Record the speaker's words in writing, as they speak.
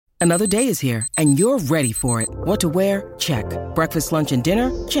Another day is here, and you're ready for it. What to wear? Check. Breakfast, lunch, and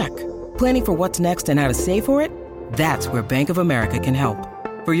dinner? Check. Planning for what's next and how to save for it? That's where Bank of America can help.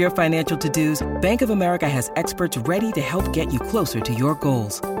 For your financial to-dos, Bank of America has experts ready to help get you closer to your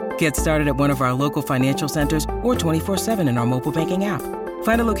goals. Get started at one of our local financial centers or 24/7 in our mobile banking app.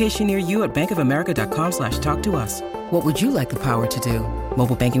 Find a location near you at bankofamerica.com/talktous. What would you like the power to do?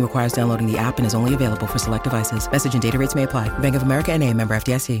 Mobile banking requires downloading the app and is only available for select devices. Message and data rates may apply. Bank of America N.A., member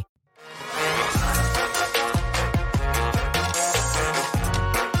FDIC.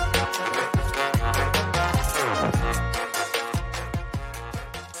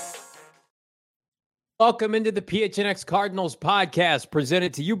 Welcome into the PHNX Cardinals podcast,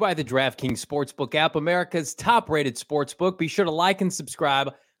 presented to you by the DraftKings Sportsbook app, America's top-rated sportsbook. Be sure to like and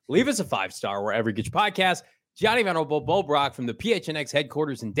subscribe. Leave us a 5-star wherever you get your podcast. Johnny Venerable Bo Brock from the PHNX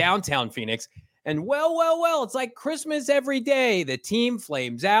headquarters in downtown Phoenix. And well, it's like Christmas every day. The team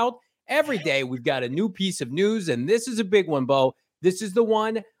flames out. Every day we've got a new piece of news, and this is a big one, Bo. This is the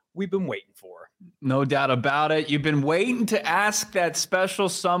one we've been waiting for. No doubt about it. You've been waiting to ask that special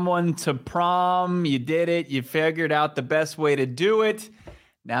someone to prom. You did it. You figured out the best way to do it.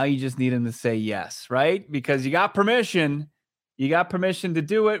 Now you just need him to say yes, right? Because you got permission. You got permission to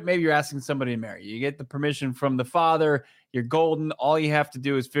do it. Maybe you're asking somebody to marry you. You get the permission from the father. You're golden. All you have to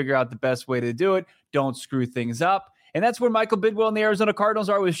do is figure out the best way to do it. Don't screw things up. And that's where Michael Bidwell and the Arizona Cardinals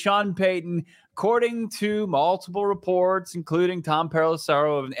are with Sean Payton. According to multiple reports, including Tom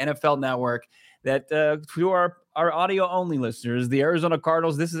Pelissero of NFL Network, that to our audio-only listeners, the Arizona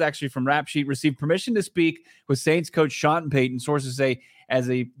Cardinals, this is actually from Rap Sheet, received permission to speak with Saints coach Sean Payton. Sources say as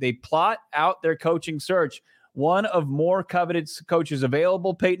they plot out their coaching search, one of more coveted coaches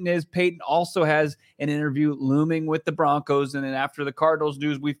available, Payton is. Payton also has an interview looming with the Broncos. And then after the Cardinals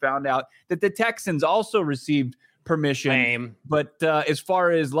news, we found out that the Texans also received permission. Lame. But as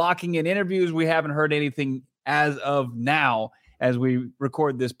far as locking in interviews, we haven't heard anything as of now as we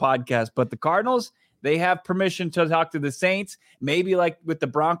record this podcast. But the Cardinals, they have permission to talk to the Saints. Maybe like with the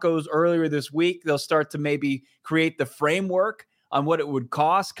Broncos earlier this week, they'll start to maybe create the framework on what it would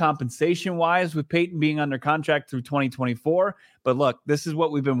cost compensation-wise with Payton being under contract through 2024. But look, this is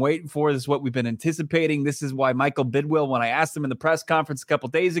what we've been waiting for. This is what we've been anticipating. This is why Michael Bidwell, when I asked him in the press conference a couple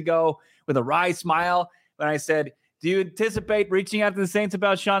days ago with a wry smile, when I said, do you anticipate reaching out to the Saints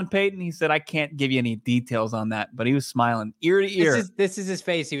about Sean Payton? He said, I can't give you any details on that, but he was smiling ear to ear. This is his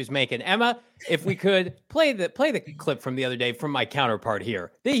face he was making. Emma, if we could play the clip from the other day from my counterpart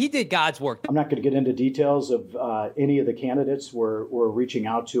here. He did God's work. I'm not going to get into details of any of the candidates we're reaching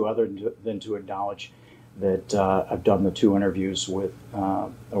out to, other than to acknowledge that I've done the 2 interviews with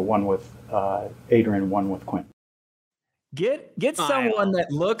one with Adrian, one with Quinn. Get someone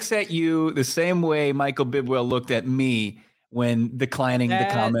that looks at you the same way Michael Bidwell looked at me when declining the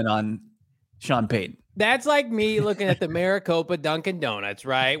comment on Sean Payton. That's like me looking at the Maricopa Dunkin' Donuts,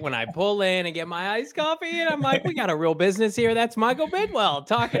 right? When I pull in and get my iced coffee, and I'm like, we got a real business here. That's Michael Bidwell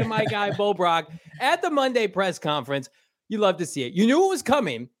talking to my guy, Bo Brock, at the Monday press conference. You love to see it. You knew it was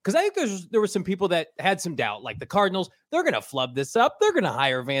coming because I think there were some people that had some doubt, like the Cardinals. They're going to flub this up. They're going to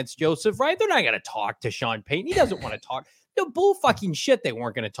hire Vance Joseph, right? They're not going to talk to Sean Payton. He doesn't want to talk. No bull fucking shit. They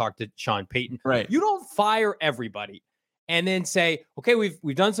weren't going to talk to Sean Payton. Right. You don't fire everybody and then say, okay, we've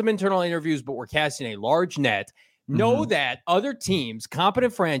done some internal interviews, but we're casting a large net. Know that other teams,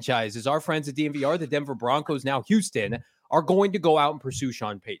 competent franchises, our friends at DMVR, the Denver Broncos, now Houston, are going to go out and pursue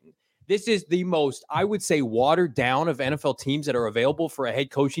Sean Payton. This is the most, I would say, watered down of NFL teams that are available for a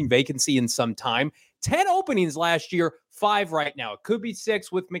head coaching vacancy in some time. 10 openings last year, 5 right now. It could be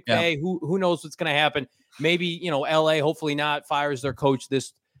 6 with McVay. Yeah. Who knows what's going to happen? Maybe, LA, hopefully not, fires their coach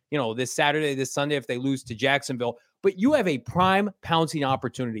this Saturday, this Sunday if they lose to Jacksonville. But you have a prime pouncing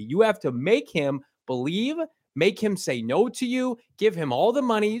opportunity. You have to make him believe, make him say no to you, give him all the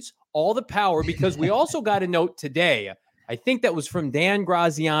monies, all the power, because we also got a note today. I think that was from Dan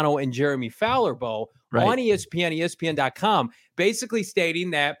Graziano and Jeremy Fowler, Bo, on ESPN, ESPN.com, basically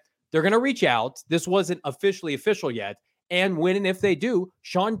stating that they're going to reach out. This wasn't officially official yet. And when and if they do,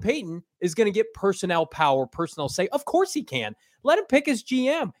 Sean Payton is going to get personnel power, personnel say. Of course he can. Let him pick his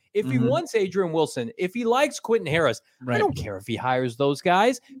GM. If he wants Adrian Wilson, if he likes Quentin Harris, I don't care if he hires those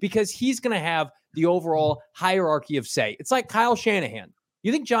guys because he's going to have the overall hierarchy of say. It's like Kyle Shanahan.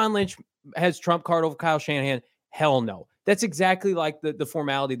 You think John Lynch has trump card over Kyle Shanahan? Hell no. That's exactly like the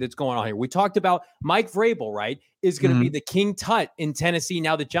formality that's going on here. We talked about Mike Vrabel, right, is going to be the King Tut in Tennessee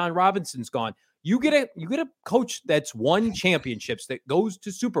now that John Robinson's gone. You get a coach that's won championships, that goes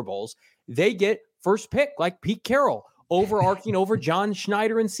to Super Bowls. They get first pick like Pete Carroll, overarching over John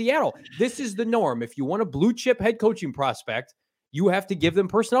Schneider in Seattle. This is the norm. If you want a blue chip head coaching prospect, you have to give them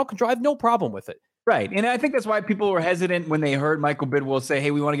personnel control. I have no problem with it. Right. And I think that's why people were hesitant when they heard Michael Bidwill say, hey,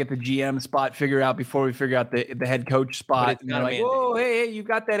 we want to get the GM spot figured out before we figure out the head coach spot. And they're like, whoa, hey, you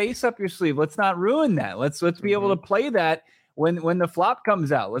got that ace up your sleeve. Let's not ruin that. Let's be able to play that when the flop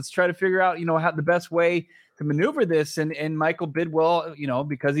comes out. Let's try to figure out, how the best way to maneuver this. And Michael Bidwill,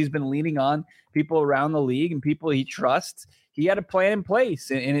 because he's been leaning on people around the league and people he trusts, he had a plan in place.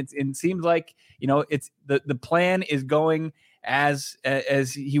 And it seems like, it's the plan is going as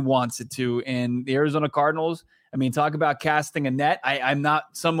he wants it to. And the Arizona Cardinals, I mean, talk about casting a net. I'm not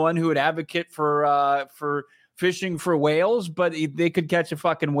someone who would advocate for fishing for whales, but they could catch a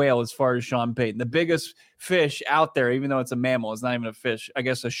fucking whale as far as Sean Payton. The biggest fish out there, even though it's a mammal, it's not even a fish. I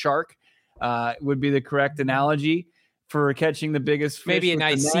guess a shark would be the correct analogy for catching the biggest fish. Maybe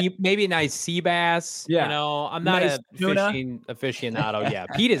a nice sea bass. Yeah. I'm not nice a fishing aficionado. Yeah.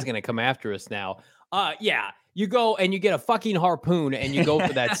 Pete is going to come after us now. Yeah. You go and you get a fucking harpoon and you go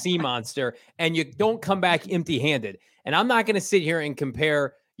for that sea monster and you don't come back empty-handed. And I'm not going to sit here and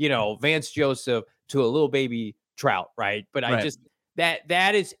compare, Vance Joseph to a little baby trout, right? But I just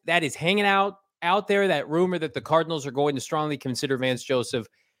that is hanging out there, that rumor that the Cardinals are going to strongly consider Vance Joseph.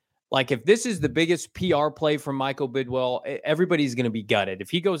 Like, if this is the biggest PR play from Michael Bidwill, everybody's going to be gutted. If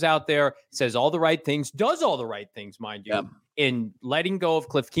he goes out there, says all the right things, does all the right things, mind you, in letting go of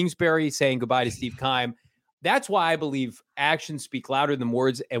Cliff Kingsbury, saying goodbye to Steve Keim. That's why I believe actions speak louder than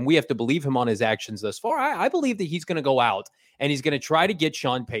words, and we have to believe him on his actions thus far. I believe that he's going to go out and he's going to try to get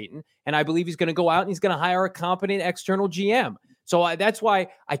Sean Payton, and I believe he's going to go out and he's going to hire a competent external GM. So that's why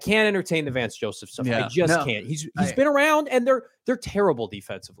I can't entertain the Vance Joseph stuff. I just can't. He's been around, and they're terrible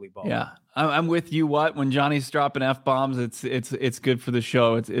defensively, Bo. Yeah, I'm with you. When Johnny's dropping F-bombs, it's good for the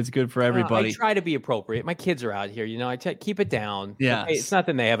show. It's good for everybody. I try to be appropriate. My kids are out here. I keep it down. Yeah, okay, it's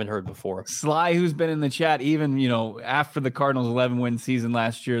nothing they haven't heard before. Sly, who's been in the chat, even after the Cardinals 11-win season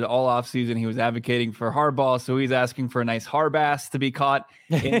last year, all off season, he was advocating for Harbaugh, so he's asking for a nice Harbass to be caught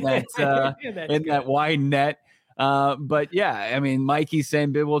in that that wide net. But yeah, I mean, Mikey's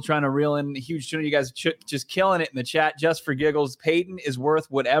saying Bidwill trying to reel in huge tuna. You guys just killing it in the chat just for giggles. Peyton is worth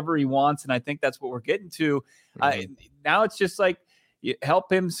whatever he wants, and I think that's what we're getting to. Now it's just like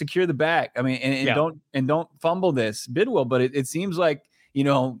help him secure the bag. I mean, and don't fumble this, Bidwill. But it seems like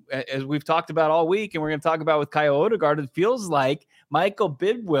as we've talked about all week, and we're going to talk about with Kyle Odegard, it feels like Michael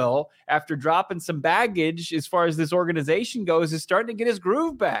Bidwill, after dropping some baggage as far as this organization goes, is starting to get his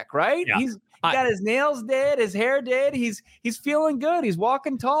groove back. Right? Yeah. He's got his nails did, his hair did. He's feeling good. He's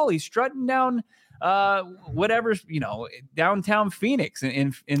walking tall. He's strutting down downtown Phoenix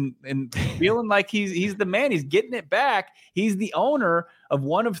and feeling like he's the man. He's getting it back. He's the owner of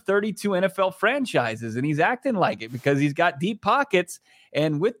one of 32 NFL franchises, and he's acting like it because he's got deep pockets.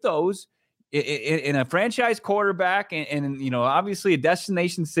 And with those, in a franchise quarterback and obviously a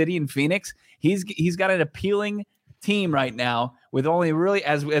destination city in Phoenix, he's got an appealing team right now with only really,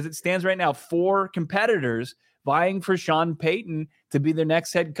 as it stands right now, 4 competitors vying for Sean Payton to be their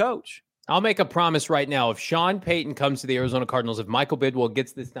next head coach. I'll make a promise right now. If Sean Payton comes to the Arizona Cardinals, if Michael Bidwill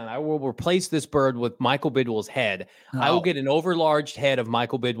gets this done, I will replace this bird with Michael Bidwill's head. Oh. I will get an overlarge head of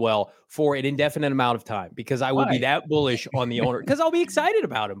Michael Bidwill for an indefinite amount of time because I will be that bullish on the owner because I'll be excited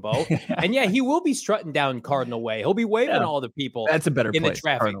about him, Bo. And yeah, he will be strutting down Cardinal Way. He'll be waving all the people. That's a better in place, the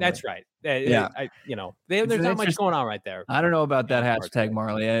traffic. Cardinal That's Way. Right. There's not much going on right there. I don't know about that hashtag,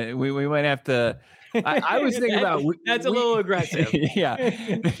 Marley. We might have to. I was thinking about that's a little aggressive. Yeah,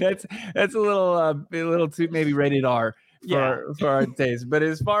 that's a little too maybe rated R for our taste. But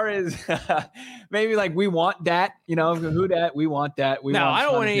as far as maybe like we want that, who that we want that. I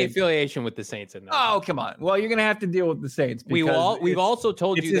don't want any affiliation with the Saints in that. Oh, come on. Well, you're gonna have to deal with the Saints. We've also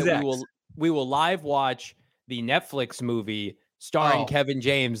told you that we will live watch the Netflix movie starring Kevin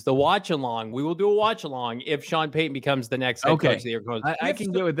James, the watch along. We will do a watch along if Sean Payton becomes the next head coach of the Arizona Cardinals. I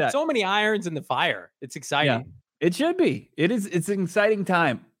can deal with that. So many irons in the fire. It's exciting. Yeah, it should be. It's an exciting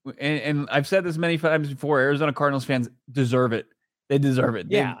time. And I've said this many times before. Arizona Cardinals fans deserve it. They deserve it.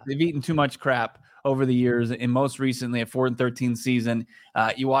 Yeah. They've eaten too much crap over the years, and most recently a 4-13 season.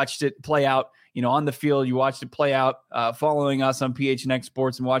 You watched it play out, on the field. You watched it play out following us on PHNX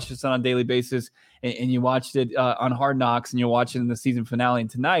Sports and watched us on a daily basis. And you watched it on Hard Knocks, and you'll watch it in the season finale. And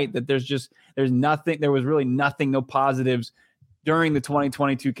tonight, that there's nothing. There was really nothing, no positives during the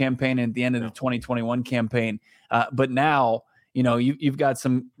 2022 campaign and at the end of the 2021 campaign. But now, you've got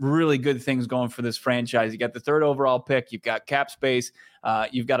some really good things going for this franchise. You got the 3rd overall pick. You've got cap space.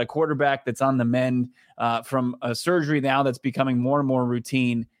 You've got a quarterback that's on the mend from a surgery now that's becoming more and more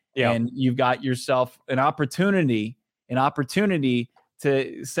routine. Yeah. And you've got yourself an opportunity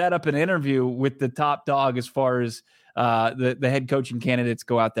to set up an interview with the top dog as far as the head coaching candidates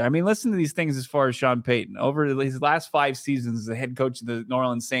go out there. I mean, listen to these things as far as Sean Payton. Over his last 5 seasons as the head coach of the New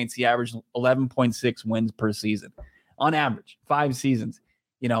Orleans Saints, he averaged 11.6 wins per season on average, 5 seasons.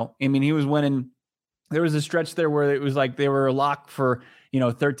 You know, I mean, he was winning. There was a stretch there where it was like they were a lock for,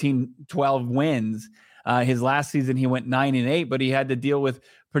 13, 12 wins. His last season, he went 9-8, but he had to deal with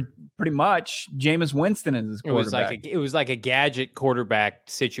pretty much Jameis Winston as his quarterback. It was like a gadget quarterback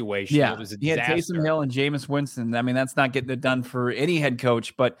situation. Yeah, it was a he had disaster. Taysom Hill and Jameis Winston. I mean, that's not getting it done for any head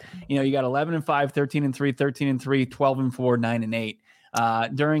coach. But you got 11-5, 13-3, 13-3, 12-4,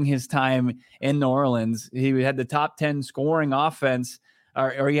 9-8. During his time in New Orleans, he had the top 10 scoring offense,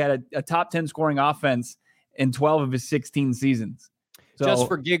 or he had a top 10 scoring offense in 12 of his 16 seasons. So, just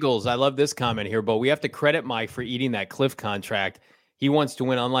for giggles, I love this comment here, but we have to credit Mike for eating that Cliff contract. He wants to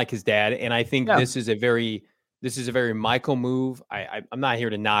win, unlike his dad, and I think this is a very Michael move. I'm not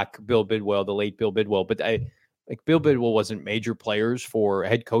here to knock Bill Bidwell, the late Bill Bidwell, but Bill Bidwell wasn't major players for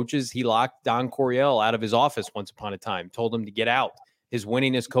head coaches. He locked Don Coryell out of his office once upon a time, told him to get out. His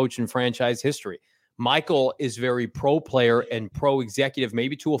winningest coach in franchise history. Michael is very pro player and pro executive,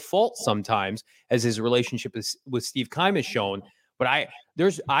 maybe to a fault sometimes, as his relationship with Steve Keim has shown. But I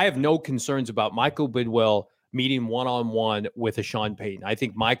have no concerns about Michael Bidwell meeting one-on-one with a Sean Payton. I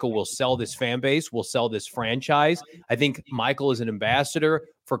think Michael will sell this fan base, will sell this franchise. I think Michael is an ambassador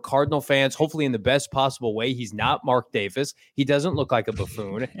for Cardinal fans, hopefully in the best possible way. He's not Mark Davis. He doesn't look like a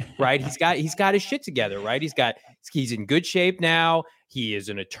buffoon, right? He's got his shit together, right? He's in good shape now. He is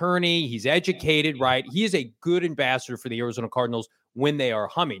an attorney. He's educated, right? He is a good ambassador for the Arizona Cardinals when they are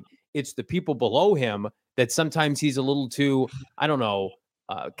humming. It's the people below him that sometimes he's a little too,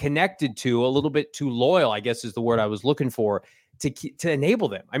 connected to, a little bit too loyal, I guess is the word I was looking for, to enable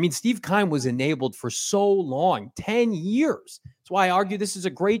them. I mean, Steve Keim was enabled for so long, 10 years. That's why I argue this is a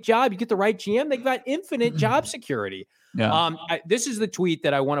great job. You get the right GM, they've got infinite job security. Yeah. This is the tweet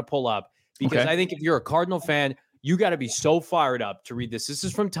that I want to pull up because I think if you're a Cardinal fan, you got to be so fired up to read this. This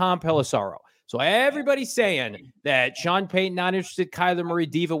is from Tom Pelissaro. So everybody's saying that Sean Payton, not interested, Kyler Murray,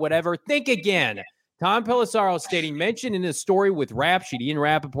 diva, whatever. Think again. Tom Pelissaro stating, mentioned in his story with Rap Sheet, Ian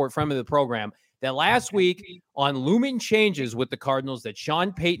Rappaport, friend of the program, that last week on looming changes with the Cardinals, that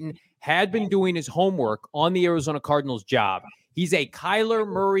Sean Payton had been doing his homework on the Arizona Cardinals job. He's a Kyler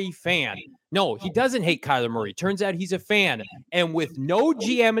Murray fan. No, he doesn't hate Kyler Murray. Turns out he's a fan. And with no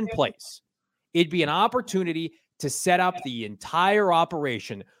GM in place, it'd be an opportunity to set up the entire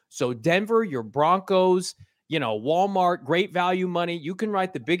operation. So Denver, your Broncos, Walmart, great value money. You can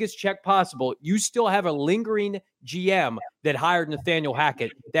write the biggest check possible. You still have a lingering GM that hired Nathaniel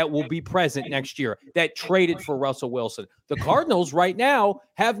Hackett that will be present next year, that traded for Russell Wilson. The Cardinals right now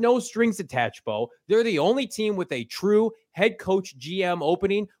have no strings attached, Bo. They're the only team with a true head coach GM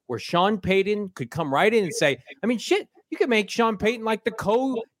opening where Sean Payton could come right in and say, you could make Sean Payton like the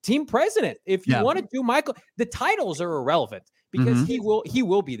co-team president. If you want to do Michael, the titles are irrelevant because he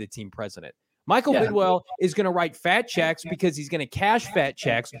will be the team president. Michael Bidwell is going to write fat checks because he's going to cash fat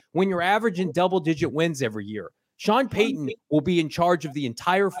checks when you're averaging double-digit wins every year. Sean Payton will be in charge of the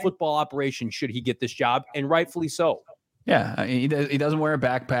entire football operation should he get this job, and rightfully so. Yeah, he doesn't wear a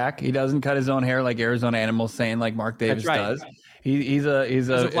backpack. He doesn't cut his own hair like Arizona Animals saying like Mark Davis does. He's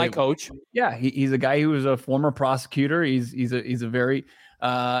a flight coach. Yeah, he's a guy who was a former prosecutor. He's a very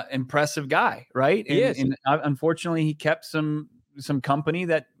impressive guy, right? He is. And unfortunately, he kept some company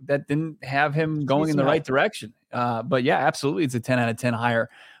that didn't have him going in the right direction. But yeah, absolutely. It's a 10 out of 10 hire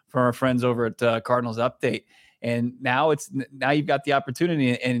for our friends over at Cardinals Update. And now you've got the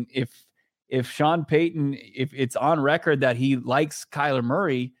opportunity. And if Sean Payton, if it's on record that he likes Kyler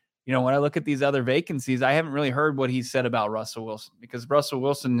Murray, when I look at these other vacancies, I haven't really heard what he said about Russell Wilson, because Russell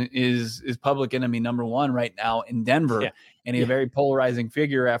Wilson is public enemy number one right now in Denver. Yeah. And he's a very polarizing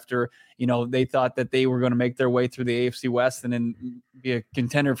figure after, they thought that they were going to make their way through the AFC West and then be a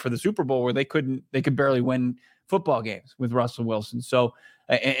contender for the Super Bowl where they could barely win football games with Russell Wilson. So,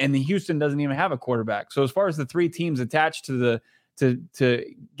 and Houston doesn't even have a quarterback. So as far as the 3 teams attached to to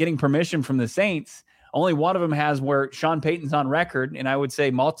getting permission from the Saints, only one of them has where Sean Payton's on record, and I would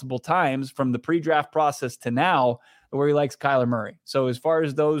say multiple times from the pre-draft process to now, where he likes Kyler Murray. So as far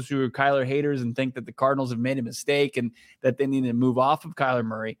as those who are Kyler haters and think that the Cardinals have made a mistake and that they need to move off of Kyler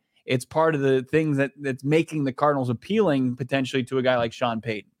Murray, it's part of the things that's making the Cardinals appealing potentially to a guy like Sean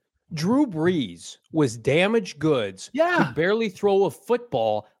Payton. Drew Brees was damaged goods. Could barely throw a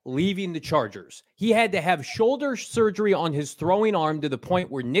football leaving the Chargers. He had to have shoulder surgery on his throwing arm to the point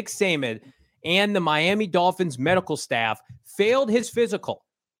where Nick Saban and the Miami Dolphins medical staff failed his physical.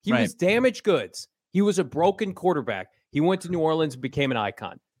 He was damaged goods. He was a broken quarterback. He went to New Orleans and became an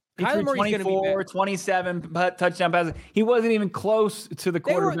icon. He threw 24, 27 touchdown passes. He wasn't even close to the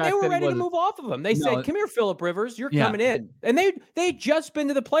quarterback. They were ready to move off of him. They said, "Come here, Phillip Rivers, you're coming in." And they'd just been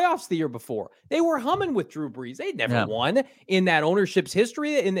to the playoffs the year before. They were humming with Drew Brees. They'd never won in that ownership's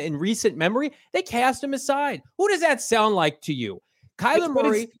history in recent memory. They cast him aside. Who does that sound like to you? Kyler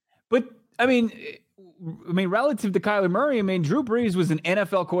Murray. But I mean, relative to Kyler Murray, Drew Brees was an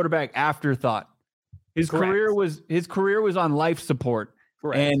NFL quarterback afterthought. His career was on life support.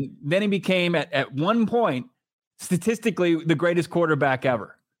 Correct. And then he became at one point statistically the greatest quarterback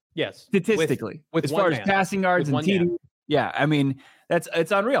ever. Yes. Statistically. With as far as passing yards and TD. Yeah.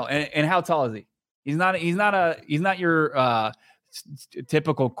 It's unreal. And how tall is he? He's not your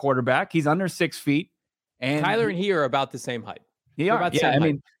typical quarterback. He's under 6 feet. And Kyler and he are about the same height.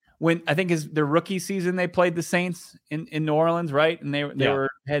 When I think their rookie season, they played the Saints in New Orleans, right? And they were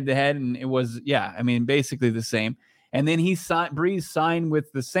head to head, and it was basically the same. And then Brees signed with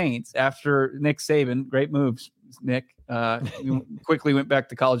the Saints after Nick Saban. Great moves, Nick. Quickly went back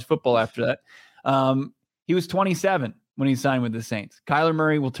to college football after that. He was 27 when he signed with the Saints. Kyler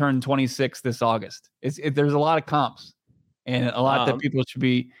Murray will turn 26 this August. There's a lot of comps and a lot that people should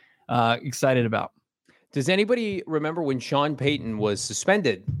be excited about. Does anybody remember when Sean Payton was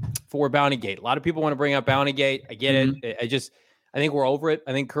suspended for Bountygate? A lot of people want to bring up Bountygate. I get it. I think we're over it.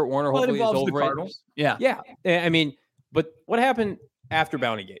 I think Kurt Warner hopefully is over it. Yeah. But what happened after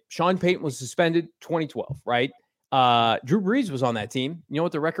Bountygate? Sean Payton was suspended 2012, right? Drew Brees was on that team. You know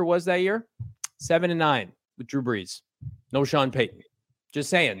what the record was that year? 7-9 with Drew Brees. No Sean Payton. Just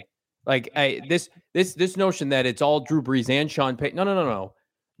saying. Like this notion that it's all Drew Brees and Sean Payton. No.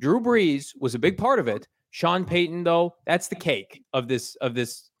 Drew Brees was a big part of it. Sean Payton, though, that's the cake of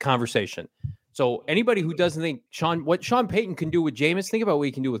this conversation. So anybody who doesn't think what Sean Payton can do with Jameis, think about what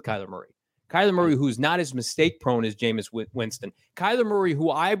he can do with Kyler Murray. Kyler Murray, who's not as mistake-prone as Jameis Winston. Kyler Murray,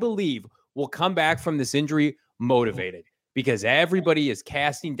 who I believe will come back from this injury motivated because everybody is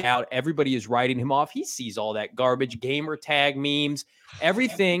casting doubt. Everybody is writing him off. He sees all that garbage, gamer tag memes,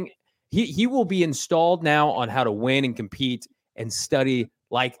 everything. He will be installed now on how to win and compete and study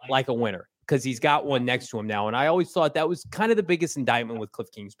like a winner because he's got one next to him now. And I always thought that was kind of the biggest indictment with Cliff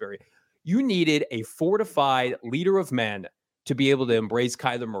Kingsbury. You needed a fortified leader of men to be able to embrace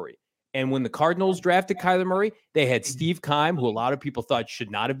Kyler Murray. And when the Cardinals drafted Kyler Murray, they had Steve Keim, who a lot of people thought should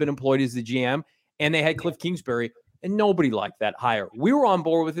not have been employed as the GM, and they had Cliff Kingsbury, and nobody liked that hire. We were on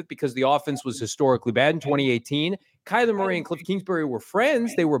board with it because the offense was historically bad in 2018. Kyler Murray and Cliff Kingsbury were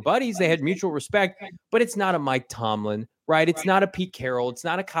friends. They were buddies. They had mutual respect, but it's not a Mike Tomlin, right? It's not a Pete Carroll. It's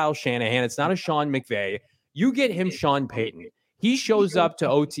not a Kyle Shanahan. It's not a Sean McVay. You get him Sean Payton. He shows up to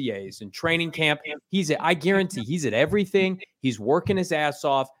OTAs and training camp. I guarantee he's at everything. He's working his ass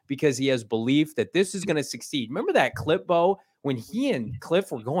off because he has belief that this is going to succeed. Remember that clip, Bo, when he and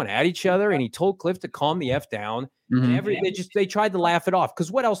Cliff were going at each other and he told Cliff to calm the F down? And they tried to laugh it off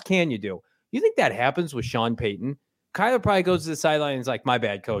because what else can you do? You think that happens with Sean Payton? Kyler probably goes to the sideline and is like, my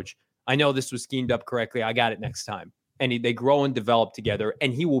bad, coach. I know this was schemed up correctly. I got it next time. And they grow and develop together,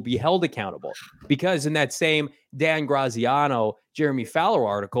 and he will be held accountable. Because in that same Dan Graziano, Jeremy Fowler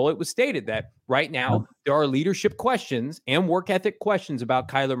article, it was stated that right now there are leadership questions and work ethic questions about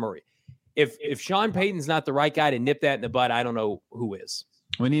Kyler Murray. If Sean Payton's not the right guy to nip that in the bud, I don't know who is.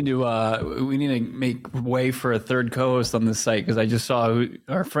 We need to make way for a third co-host on this site because I just saw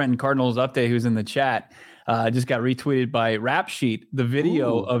our friend Cardinals Update, who's in the chat, just got retweeted by Rap Sheet, the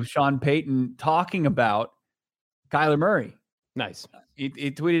video of Sean Payton talking about Kyler Murray. Nice. He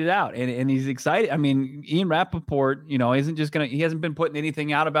tweeted it out and he's excited. I mean, Ian Rappaport, he hasn't been putting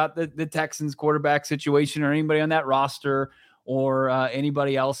anything out about the Texans quarterback situation or anybody on that roster or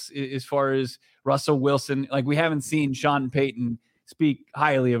anybody else as far as Russell Wilson. Like, we haven't seen Sean Payton speak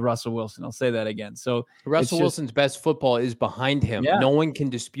highly of Russell Wilson. I'll say that again. So Russell Wilson's best football is behind him. Yeah. No one can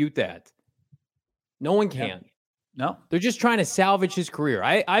dispute that. No one can. Yeah. No, they're just trying to salvage his career.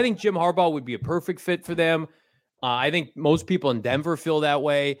 I think Jim Harbaugh would be a perfect fit for them. I think most people in Denver feel that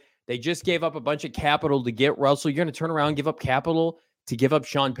way. They just gave up a bunch of capital to get Russell. You're going to turn around and give up capital to give up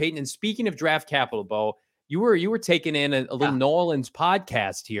Sean Payton. And speaking of draft capital, Bo, you were taking in a little New Orleans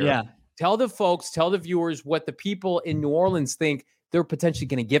podcast here. Yeah. Tell the viewers what the people in New Orleans think they're potentially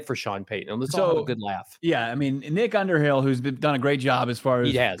going to get for Sean Payton. And let's all have a good laugh. Yeah, I mean, Nick Underhill, who's done a great job as far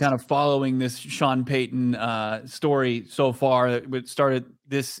as kind of following this Sean Payton story so far. It started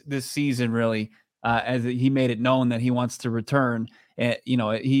this season, really. As he made it known that he wants to return.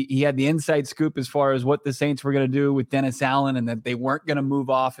 He had the inside scoop as far as what the Saints were going to do with Dennis Allen and that they weren't going to move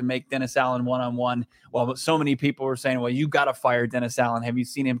off and make Dennis Allen one-on-one. Well, so many people were saying, well, you got to fire Dennis Allen. Have you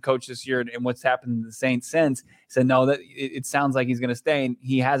seen him coach this year and what's happened to the Saints since? He said, no, that it sounds like he's going to stay, and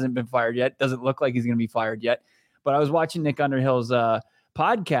he hasn't been fired yet. Doesn't look like he's going to be fired yet. But I was watching Nick Underhill's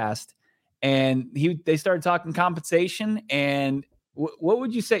podcast, and they started talking compensation. And what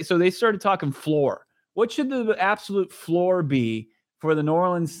would you say? So they started talking floor. What should the absolute floor be for the New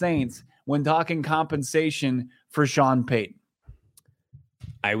Orleans Saints when talking compensation for Sean Payton?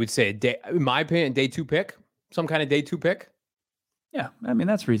 I would say, in my opinion, day 2 pick, some kind of day 2 pick. Yeah, I mean,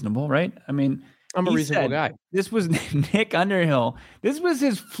 that's reasonable, right? I mean, I'm a reasonable guy. This was Nick Underhill. This was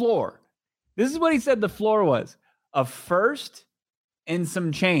his floor. This is what he said the floor was: a first and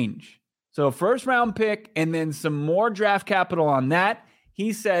some change. So a first round pick and then some more draft capital on that.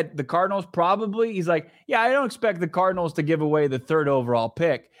 He said the Cardinals he's like, yeah, I don't expect the Cardinals to give away the 3rd overall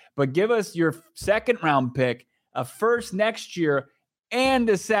pick, but give us your 2nd round pick, a first next year, and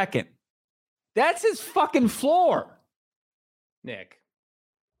a 2nd. That's his fucking floor. Nick.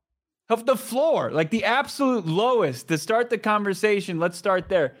 Of the floor, like the absolute lowest to start the conversation. Let's start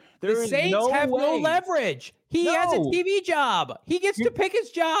there. The Saints have no leverage. He has a TV job. He gets to pick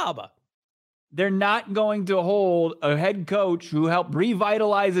his job. They're not going to hold a head coach who helped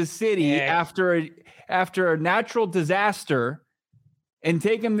revitalize a city after a natural disaster and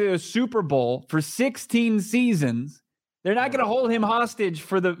take him to a Super Bowl for 16 seasons. They're not going to hold him hostage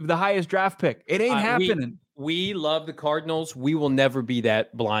for the highest draft pick. It ain't happening. We love the Cardinals. We will never be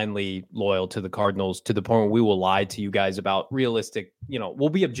that blindly loyal to the Cardinals to the point where we will lie to you guys about realistic, we'll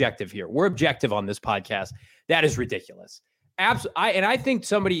be objective here. We're objective on this podcast. That is ridiculous.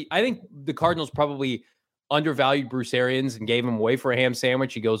 Absolutely. I think the Cardinals probably undervalued Bruce Arians and gave him away for a ham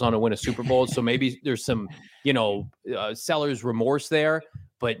sandwich. He goes on to win a Super Bowl. So maybe there's some, seller's remorse there.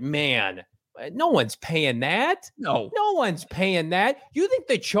 But man, no one's paying that. No one's paying that. You think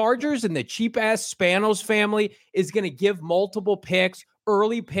the Chargers and the cheap ass Spanos family is going to give multiple picks,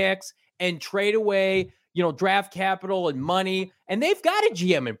 early picks, and trade away, draft capital and money, and they've got a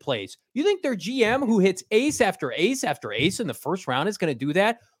GM in place. You think their GM who hits ace after ace after ace in the first round is going to do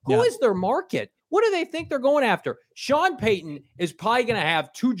that? Who is their market? What do they think they're going after? Sean Payton is probably going to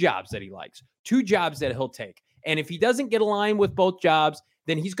have 2 jobs that he likes, 2 jobs that he'll take. And if he doesn't get aligned with both jobs,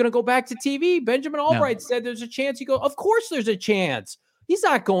 then he's going to go back to TV. Benjamin Albright said there's a chance. He goes, of course there's a chance. He's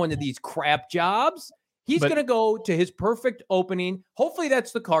not going to these crap jobs. He's going to go to his perfect opening. Hopefully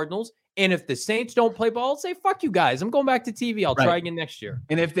that's the Cardinals. And if the Saints don't play ball, say, fuck you guys. I'm going back to TV. I'll try again next year.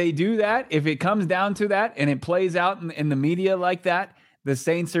 And if they do that, if it comes down to that and it plays out in the media like that, the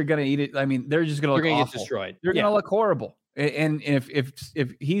Saints are going to eat it. I mean, they're just going to look awful. Get destroyed. They're going to look horrible. And if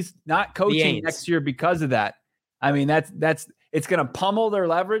he's not coaching next year because of that, I mean, it's going to pummel their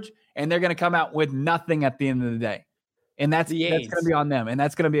leverage, and they're going to come out with nothing at the end of the day. And that's going to be on them. And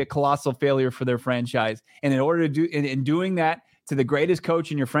that's going to be a colossal failure for their franchise. And in order to do, in doing that to the greatest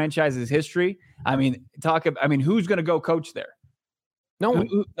coach in your franchise's history, who's going to go coach there? No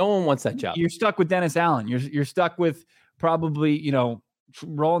one wants that job. You're stuck with Dennis Allen. You're stuck with probably,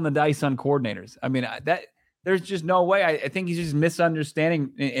 rolling the dice on coordinators. I mean, there's just no way. I think he's just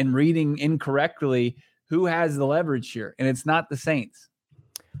misunderstanding and reading incorrectly who has the leverage here. And it's not the Saints.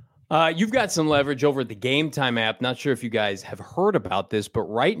 You've got some leverage over at the Game Time app. Not sure if you guys have heard about this, but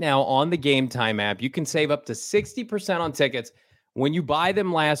right now on the Game Time app, you can save up to 60% on tickets when you buy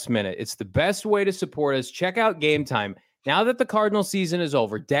them last minute. It's the best way to support us. Check out Game Time. Now that the Cardinal season is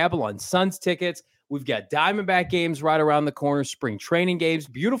over, dabble on Suns tickets. We've got Diamondback games right around the corner, spring training games,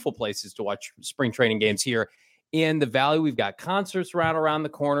 beautiful places to watch spring training games here in the Valley. We've got concerts around the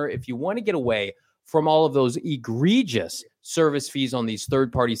corner. If you want to get away from all of those egregious service fees on these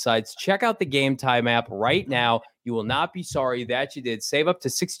third-party sites, check out the Game Time app right now. You will not be sorry that you did. Save up to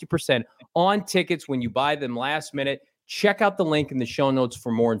 60% on tickets when you buy them last minute. Check out the link in the show notes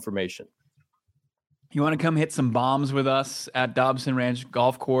for more information. You want to come hit some bombs with us at Dobson Ranch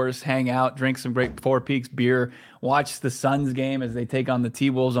Golf Course, hang out, drink some great Four Peaks beer, watch the Suns game as they take on the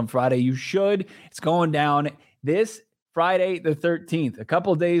T-Wolves on Friday? You should. It's going down this Friday the 13th. A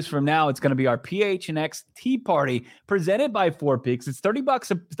couple of days from now, it's going to be our PHNX Tea Party presented by Four Peaks. It's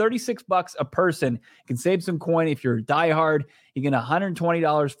 $36 a person. You can save some coin if you're a diehard. You get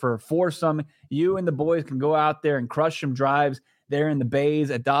 $120 for a foursome. You and the boys can go out there and crush some drives there in the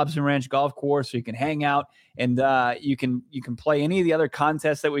bays at Dobson Ranch Golf Course, so you can hang out and you can play any of the other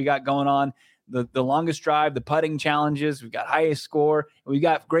contests that we got going on. The longest drive, the putting challenges. We've got highest score. We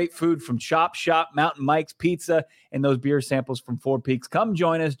got great food from Chop Shop, Mountain Mike's Pizza, and those beer samples from Four Peaks. Come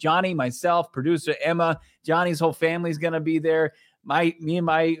join us. Johnny, myself, producer Emma, Johnny's whole family's going to be there. me and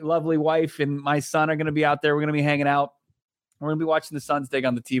my lovely wife and my son are going to be out there. We're going to be hanging out. We're going to be watching the Suns take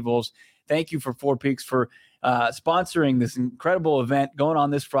on the T-Wolves. Thank you for Four Peaks for sponsoring this incredible event going on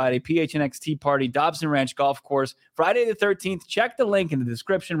this Friday, PHNX Tea Party, Dobson Ranch Golf Course, Friday the 13th. Check the link in the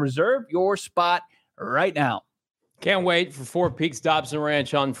description. Reserve your spot right now. Can't wait for Four Peaks Dobson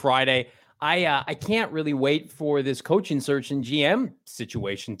Ranch on Friday. I can't really wait for this coaching search and GM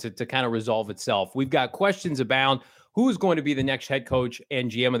situation to kind of resolve itself. We've got questions abound. Who's going to be the next head coach and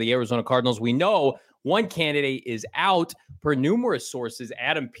GM of the Arizona Cardinals? We know one candidate is out per numerous sources.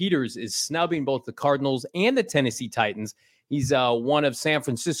 Adam Peters is snubbing both the Cardinals and the Tennessee Titans. He's one of San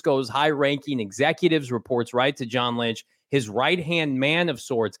Francisco's high-ranking executives, reports right to John Lynch, his right-hand man of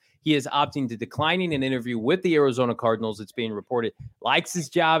sorts. He is opting to declining an interview with the Arizona Cardinals. It's being reported. Likes his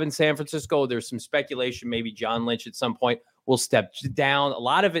job in San Francisco. There's some speculation maybe John Lynch at some point will step down. A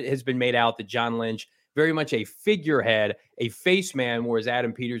lot of it has been made out that John Lynch, very much a figurehead, a face man, whereas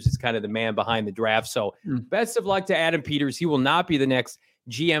Adam Peters is kind of the man behind the draft. So best of luck to Adam Peters. He will not be the next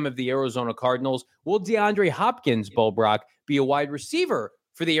GM of the Arizona Cardinals. Will DeAndre Hopkins, Bo Brock, be a wide receiver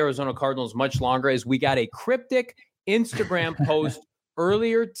for the Arizona Cardinals much longer, as we got a cryptic Instagram post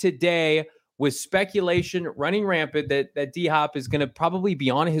earlier today with speculation running rampant that D-Hop is going to probably be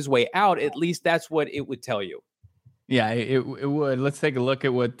on his way out. At least that's what it would tell you. Yeah, it would. Let's take a look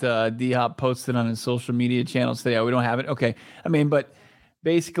at what D-Hop posted on his social media channels today. Oh, we don't have it. Okay. I mean, but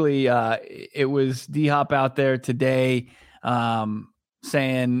basically it was D-Hop out there today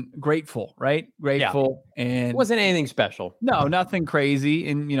saying grateful, right? Grateful. Yeah. And it wasn't anything special. No, nothing crazy.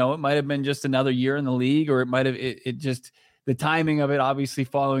 And, it might have been just another year in the league, or it might have, it just, the timing of it, obviously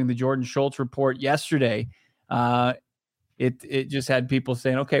following the Jordan Schultz report yesterday, it just had people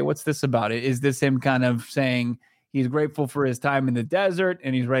saying, okay, what's this about? Is this him kind of saying he's grateful for his time in the desert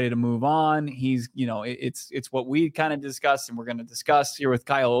and he's ready to move on? He's, it's what we kind of discussed, and we're going to discuss here with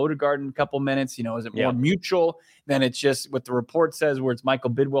Kyle Odegard in a couple minutes. Is it more mutual than it's just what the report says, where it's Michael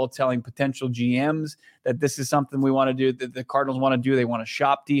Bidwell telling potential GMs that this is something we want to do, that the Cardinals want to do. They want to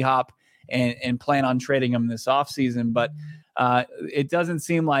shop D-Hop and plan on trading him this offseason. But it doesn't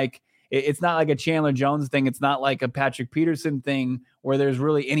seem like it's not like a Chandler Jones thing. It's not like a Patrick Peterson thing where there's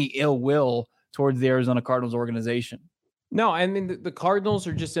really any ill will towards the Arizona Cardinals organization. No, I mean, the Cardinals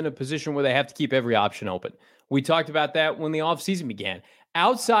are just in a position where they have to keep every option open. We talked about that when the offseason began.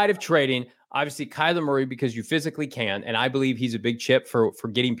 Outside of trading, obviously Kyler Murray, because you physically can, and I believe he's a big chip for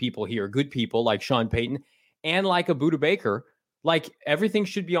getting people here, good people like Sean Payton and like a Budda Baker. Like, everything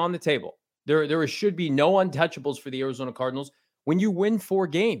should be on the table. There should be no untouchables for the Arizona Cardinals. When you win 4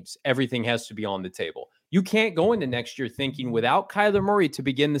 games, everything has to be on the table. You can't go into next year thinking without Kyler Murray to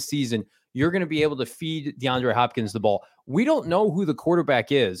begin the season, you're going to be able to feed DeAndre Hopkins the ball. We don't know who the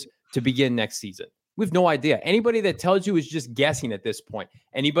quarterback is to begin next season. We have no idea. Anybody that tells you is just guessing at this point.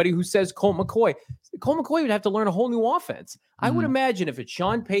 Anybody who says Colt McCoy would have to learn a whole new offense. I would imagine if it's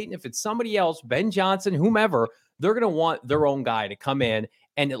Sean Payton, if it's somebody else, Ben Johnson, whomever, they're going to want their own guy to come in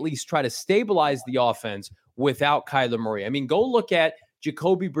and at least try to stabilize the offense without Kyler Murray. I mean, go look at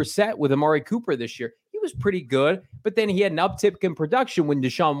Jacoby Brissett with Amari Cooper this year. He was pretty good, but then he had an uptick in production when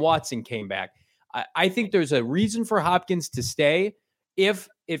Deshaun Watson came back. I think there's a reason for Hopkins to stay if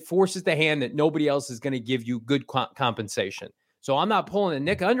it forces the hand that nobody else is going to give you good compensation. So I'm not pulling a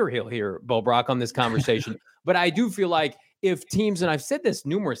Nick Underhill here, Bo Brock, on this conversation, but I do feel like if teams, and I've said this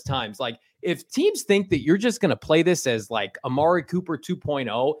numerous times, like if teams think that you're just going to play this as like Amari Cooper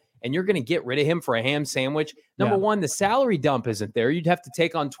 2.0 and you're going to get rid of him for a ham sandwich, number one, the salary dump isn't there. You'd have to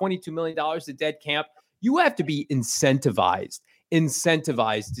take on $22 million to dead camp. You have to be incentivized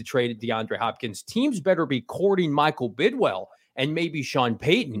to trade DeAndre Hopkins. Teams better be courting Michael Bidwell and maybe Sean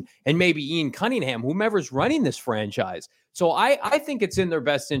Payton and maybe Ian Cunningham, whomever's running this franchise. So I think it's in their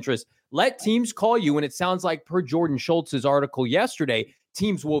best interest. Let teams call you, and it sounds like per Jordan Schultz's article yesterday,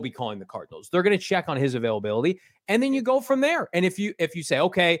 teams will be calling the Cardinals. They're going to check on his availability, and then you go from there. And if you say,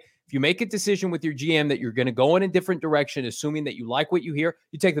 okay, if you make a decision with your GM that you're going to go in a different direction, assuming that you like what you hear,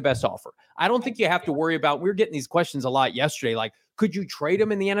 you take the best offer. I don't think you have to worry about, we were getting these questions a lot yesterday, like, could you trade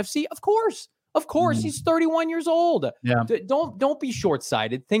him in the NFC? Of course. He's 31 years old. Yeah. Don't be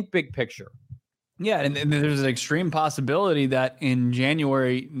short-sighted. Think big picture. Yeah, and there's an extreme possibility that in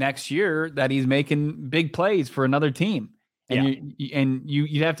January next year that he's making big plays for another team. And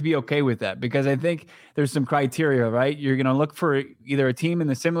you have to be okay with that, because I think there's some criteria, right? You're going to look for either a team in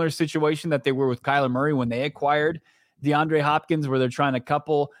the similar situation that they were with Kyler Murray when they acquired DeAndre Hopkins, where they're trying to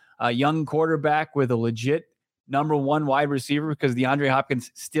couple a young quarterback with a legit number one wide receiver, because DeAndre Hopkins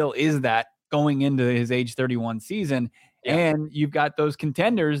still is that going into his age 31 season. Yeah. And you've got those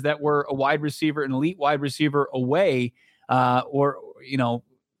contenders that were a wide receiver, an elite wide receiver away or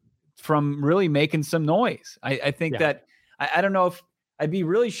from really making some noise. I think that I don't know if I'd be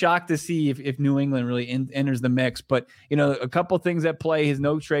really shocked to see if New England really enters the mix. But a couple things at play: his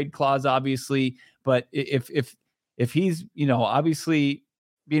no trade clause, obviously. But if he's obviously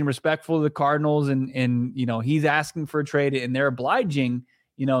being respectful of the Cardinals and he's asking for a trade and they're obliging,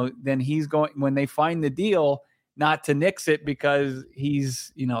 then he's going, when they find the deal, not to nix it because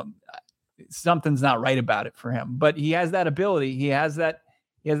he's something's not right about it for him. But he has that ability. He has that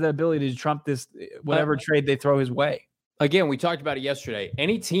ability to trump this whatever trade they throw his way. Again, we talked about it yesterday.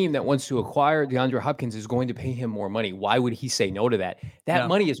 Any team that wants to acquire DeAndre Hopkins is going to pay him more money. Why would he say no to that? That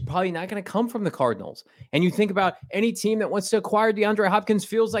money is probably not going to come from the Cardinals. And you think about any team that wants to acquire DeAndre Hopkins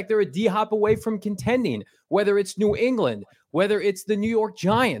feels like they're a D-hop away from contending, whether it's New England, whether it's the New York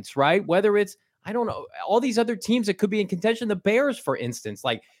Giants, right? Whether it's, I don't know, all these other teams that could be in contention, the Bears, for instance.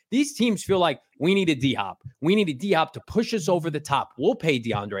 Like, these teams feel like we need a D-hop. We need a D-hop to push us over the top. We'll pay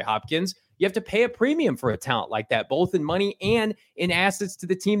DeAndre Hopkins. You have to pay a premium for a talent like that, both in money and in assets to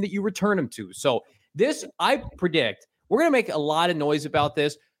the team that you return him to. So this, I predict, we're going to make a lot of noise about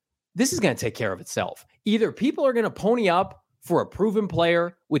this. This is going to take care of itself. Either people are going to pony up for a proven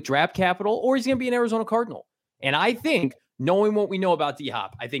player with draft capital, or he's going to be an Arizona Cardinal. And I think, knowing what we know about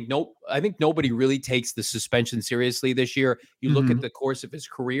D-Hop, I think nobody really takes the suspension seriously this year. You look at the course of his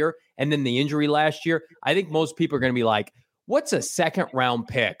career and then the injury last year. I think most people are going to be like, what's a second round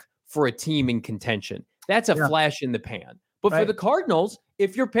pick for a team in contention? That's a flash in the pan. But for the Cardinals,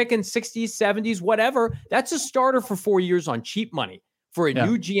 if you're picking 60s, 70s, whatever, that's a starter for 4 years on cheap money for a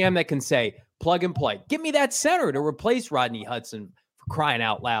new GM that can say, plug and play. Give me that center to replace Rodney Hudson, for crying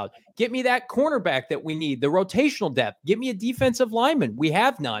out loud. Get me that cornerback that we need, the rotational depth. Give me a defensive lineman. We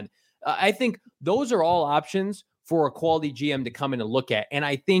have none. I think those are all options for a quality GM to come in and look at. And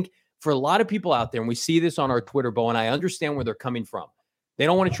I think for a lot of people out there, and we see this on our Twitter, Bo, and I understand where they're coming from. They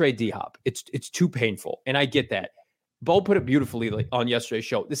don't want to trade D-Hop. It's too painful. And I get that. Bo put it beautifully on yesterday's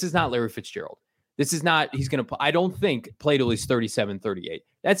show. This is not Larry Fitzgerald. This is not, I don't think, play till he's 37, 38.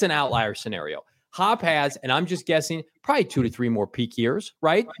 That's an outlier scenario. Hop has, and I'm just guessing, probably 2 to 3 more peak years,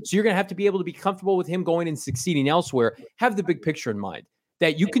 right? So you're going to have to be able to be comfortable with him going and succeeding elsewhere. Have the big picture in mind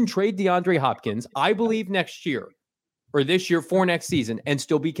that you can trade DeAndre Hopkins, I believe, next year or this year for next season and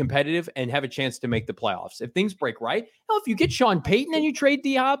still be competitive and have a chance to make the playoffs. If things break right, hell, if you get Sean Payton and you trade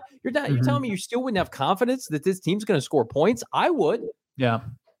D-Hop, you're telling me you still wouldn't have confidence that this team's going to score points? I would. Yeah.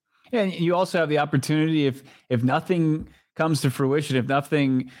 And you also have the opportunity, if nothing comes to fruition, if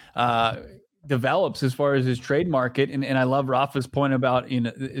nothing develops as far as his trade market, and I love Rafa's point about,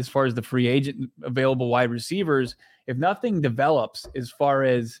 as far as the free agent available wide receivers, if nothing develops as far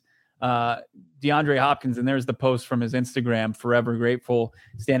as DeAndre Hopkins, and there's the post from his Instagram, forever grateful,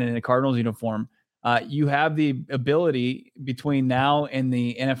 standing in a Cardinals uniform, you have the ability between now and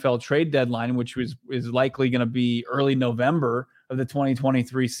the NFL trade deadline, which is likely going to be early November of the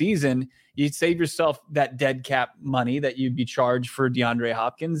 2023 season. You'd save yourself that dead cap money that you'd be charged for DeAndre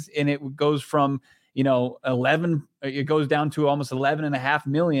Hopkins. And it goes from, it goes down to almost 11.5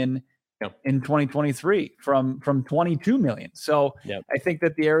 million in 2023 from 22 million. So I think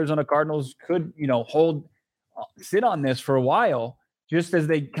that the Arizona Cardinals could, sit on this for a while, just as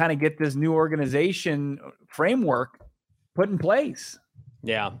they kind of get this new organization framework put in place.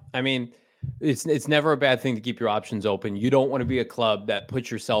 Yeah. I mean, it's never a bad thing to keep your options open. You don't want to be a club that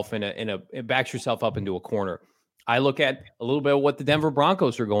puts yourself it backs yourself up into a corner. I look at a little bit of what the Denver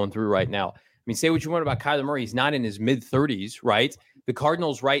Broncos are going through right now. I mean, say what you want about Kyler Murray. He's not in his mid-30s, right? The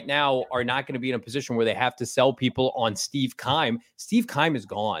Cardinals right now are not going to be in a position where they have to sell people on Steve Keim. Steve Keim is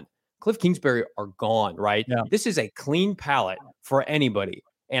gone. Cliff Kingsbury are gone, right? Yeah. This is a clean palette for anybody.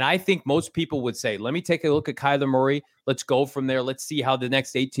 And I think most people would say, let me take a look at Kyler Murray. Let's go from there. Let's see how the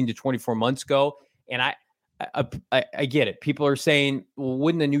next 18 to 24 months go. And I get it. People are saying, well,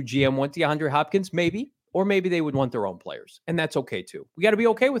 wouldn't a new GM want DeAndre Hopkins? Maybe. Or maybe they would want their own players. And that's okay, too. We got to be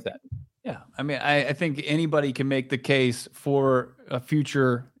okay with that. Yeah. I mean, I think anybody can make the case for a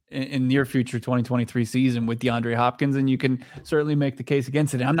future in near future 2023 season with DeAndre Hopkins, and you can certainly make the case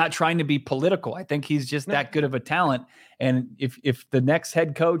against it. And I'm not trying to be political. I think he's just that good of a talent. And if the next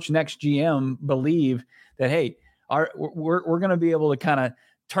head coach, next GM believe that, hey, we're going to be able to kind of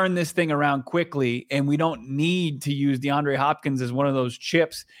turn this thing around quickly, and we don't need to use DeAndre Hopkins as one of those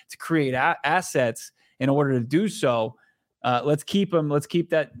chips to create assets in order to do so. Let's keep him. Let's keep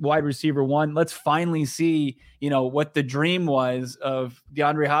that wide receiver one. Let's finally see, what the dream was of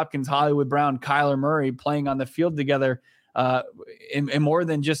DeAndre Hopkins, Hollywood Brown, Kyler Murray playing on the field together, in more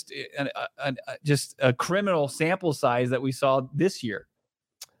than just a criminal sample size that we saw this year.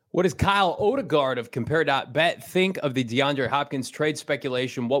 What does Kyle Odegard of Compare.bet think of the DeAndre Hopkins trade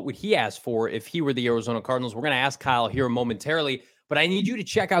speculation? What would he ask for if he were the Arizona Cardinals? We're going to ask Kyle here momentarily, but I need you to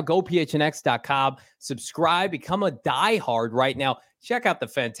check out gophnx.com, subscribe, become a diehard right now. Check out the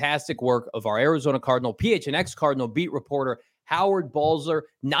fantastic work of our Arizona Cardinal, PHNX Cardinal beat reporter, Howard Balzer.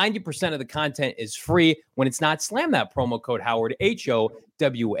 90% of the content is free. When it's not, slam that promo code Howard, HOWARD.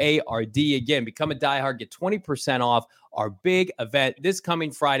 Again, become a diehard, get 20% off our big event this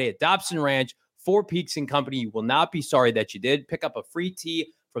coming Friday at Dobson Ranch, Four Peaks and Company. You will not be sorry that you did. Pick up a free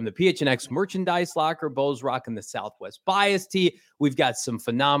tee from the PHNX merchandise locker. Bo's rocking the Southwest Bias tee. We've got some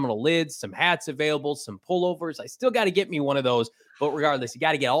phenomenal lids, some hats available, some pullovers. I still got to get me one of those, but regardless, you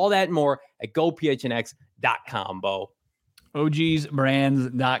got to get all that and more at gophnx.com, Bo.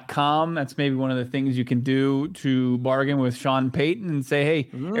 OGsbrands.com. That's maybe one of the things you can do to bargain with Sean Payton and say, hey,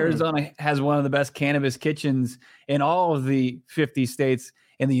 Arizona has one of the best cannabis kitchens in all of the 50 states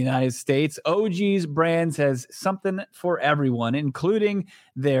in the United States. OG's Brands has something for everyone, including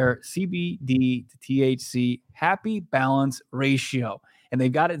their CBD to THC happy balance ratio. And they've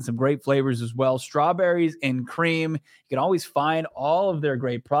got it in some great flavors as well. Strawberries and cream. You can always find all of their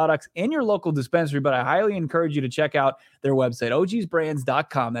great products in your local dispensary, but I highly encourage you to check out their website,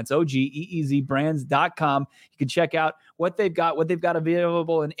 ogsbrands.com. That's OGEEZbrands.com. You can check out what they've got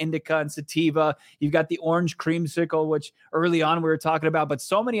available in indica and sativa. You've got the orange creamsicle, which early on we were talking about, but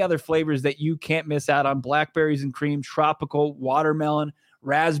so many other flavors that you can't miss out on. Blackberries and cream, tropical, watermelon,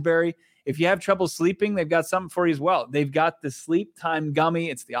 raspberry. If you have trouble sleeping, they've got something for you as well. They've got the Sleep Time Gummy.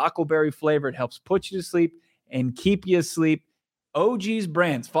 It's the aquaberry flavor. It helps put you to sleep and keep you asleep. OG's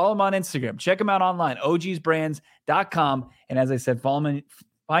Brands. Follow them on Instagram. Check them out online, ogsbrands.com. And as I said, find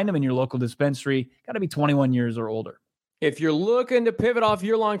them in your local dispensary. Got to be 21 years or older. If you're looking to pivot off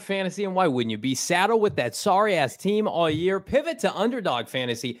year-long fantasy, and why wouldn't you be saddled with that sorry-ass team all year, pivot to Underdog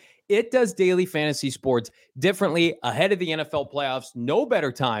Fantasy. It does daily fantasy sports differently ahead of the NFL playoffs. No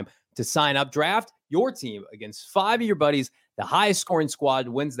better time to sign up. Draft your team against 5 of your buddies. The highest scoring squad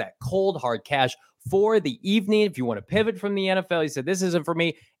wins that cold, hard cash for the evening. If you want to pivot from the NFL, you said, this isn't for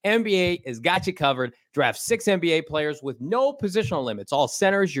me, NBA has got you covered. Draft 6 NBA players with no positional limits. All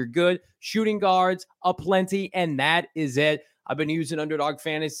centers, you're good. Shooting guards, aplenty, and that is it. I've been using Underdog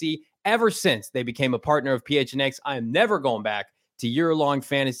Fantasy ever since they became a partner of PHNX. I am never going back to year-long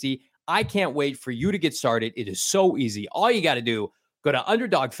fantasy. I can't wait for you to get started. It is so easy. All you got to do, go to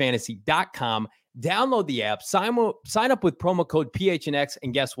underdogfantasy.com, download the app, sign up with promo code PHNX,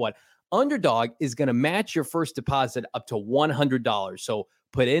 and guess what? Underdog is going to match your first deposit up to $100. So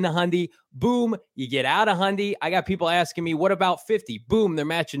put in $100, boom, you get out $100. I got people asking me, what about 50? Boom, they're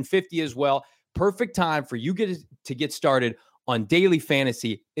matching 50 as well. Perfect time for you to get started on daily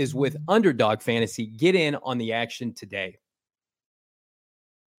fantasy is with Underdog Fantasy. Get in on the action today.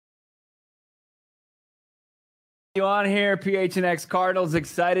 You on here, PHNX Cardinals,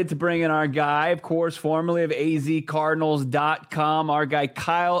 excited to bring in our guy, of course, formerly of azcardinals.com, our guy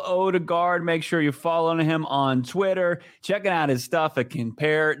Kyle Odegard. Make sure you're following him on Twitter, checking out his stuff at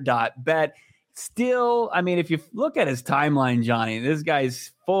compare.bet. Still, I mean, if you look at his timeline, Johnny, this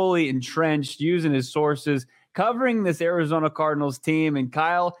guy's fully entrenched, using his sources, covering this Arizona Cardinals team. And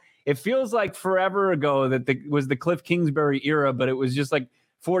Kyle, it feels like forever ago that was the Cliff Kingsbury era, but it was just like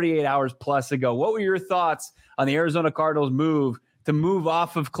 48 hours plus ago. What were your thoughts on the Arizona Cardinals move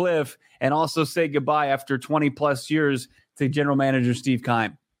off of Cliff and also say goodbye after 20 plus years to general manager Steve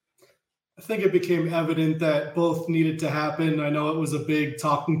Keim? I think it became evident that both needed to happen. I know it was a big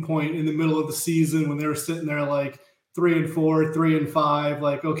talking point in the middle of the season when they were sitting there like 3-4, 3-5,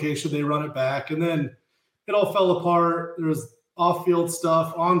 like, okay, should they run it back? And then it all fell apart. There was off-field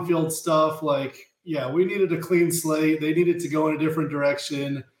stuff, on-field stuff, like, yeah, we needed a clean slate. They needed to go in a different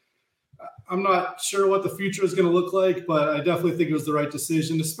direction. I'm not sure what the future is going to look like, but I definitely think it was the right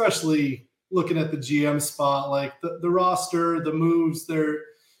decision, especially looking at the GM spot. Like the roster, the moves, they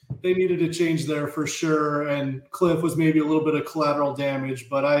needed to change there for sure. And Cliff was maybe a little bit of collateral damage,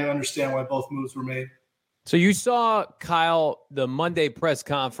 but I understand why both moves were made. So you saw, Kyle, the Monday press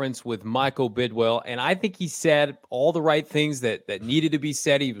conference with Michael Bidwell, and I think he said all the right things that needed to be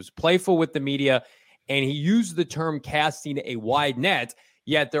said. He was playful with the media, and he used the term casting a wide net,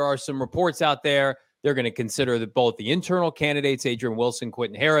 yet there are some reports out there. They're going to consider both the internal candidates, Adrian Wilson,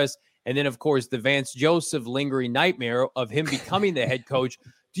 Quentin Harris, and then, of course, the Vance Joseph lingering nightmare of him becoming the head coach.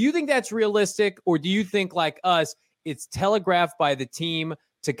 Do you think that's realistic, or do you think, like us, it's telegraphed by the team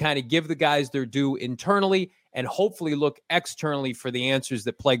to kind of give the guys their due internally and hopefully look externally for the answers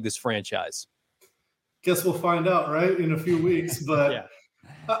that plague this franchise? Guess we'll find out, right, in a few weeks. But, yeah.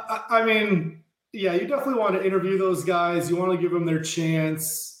 I mean, yeah, you definitely want to interview those guys. You want to give them their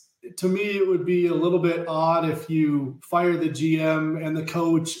chance. to me, it would be a little bit odd if you fire the GM and the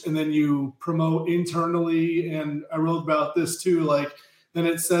coach and then you promote internally. And I wrote about this too. Like, then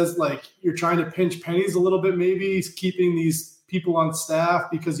it says like you're trying to pinch pennies a little bit, maybe keeping these people on staff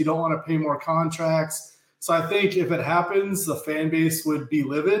because you don't want to pay more contracts. So I think if it happens, the fan base would be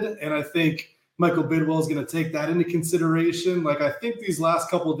livid. And I think Michael Bidwell is going to take that into consideration. Like, I think these last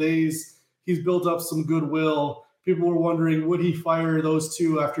couple of days, he's built up some goodwill. People were wondering, would he fire those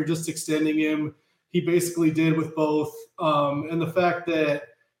two after just extending him? He basically did with both. And the fact that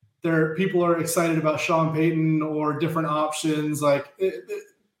people are excited about Sean Payton or different options, like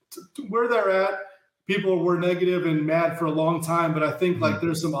where they're at, people were negative and mad for a long time. But I think like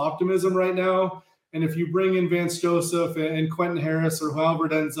there's some optimism right now. And if you bring in Vance Joseph and Quentin Harris or whoever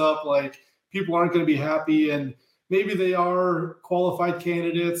it ends up, like people aren't going to be happy. And maybe they are qualified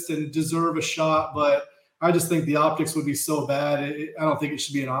candidates and deserve a shot, but I just think the optics would be so bad. I don't think it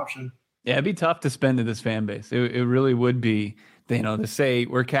should be an option. Yeah, it'd be tough to spend to this fan base. It really would be, to say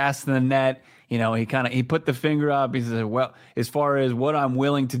we're casting the net. He put the finger up. He said, well, as far as what I'm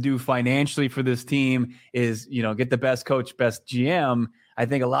willing to do financially for this team is, get the best coach, best GM. I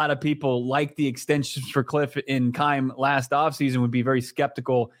think a lot of people like the extensions for Cliff in Keim last offseason would be very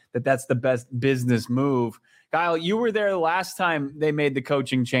skeptical that that's the best business move. Kyle, you were there the last time they made the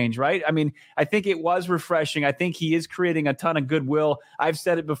coaching change, right? I mean, I think it was refreshing. I think he is creating a ton of goodwill. I've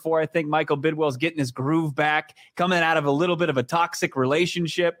said it before. I think Michael Bidwell's getting his groove back, coming out of a little bit of a toxic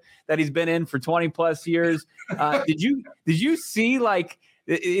relationship that he's been in for 20 plus years. Did you see like,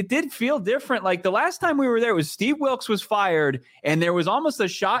 it did feel different. Like the last time we were there was Steve Wilkes was fired and there was almost a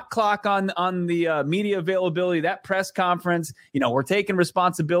shot clock on the media availability, that press conference. We're taking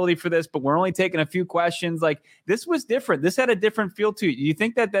responsibility for this, but we're only taking a few questions. Like this was different. This had a different feel to it. Do you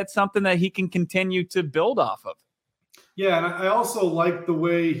think that that's something that he can continue to build off of? Yeah, and I also like the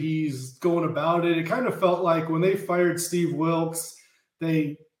way he's going about it. It kind of felt like when they fired Steve Wilkes,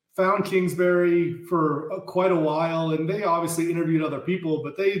 they found Kingsbury for quite a while, and they obviously interviewed other people,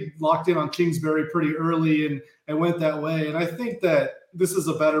 but they locked in on Kingsbury pretty early and went that way. And I think that this is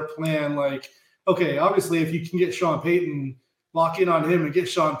a better plan. Like, okay, obviously if you can get Sean Payton, lock in on him and get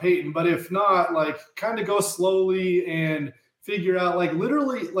Sean Payton. But if not, like kind of go slowly and figure out, like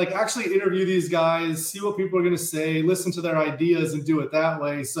literally, like actually interview these guys, see what people are going to say, listen to their ideas and do it that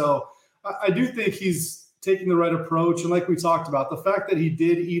way. So I do think he's taking the right approach. And like we talked about, the fact that he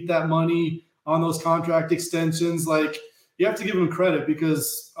did eat that money on those contract extensions, like you have to give him credit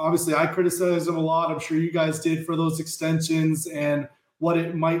because obviously I criticize him a lot. I'm sure you guys did for those extensions and what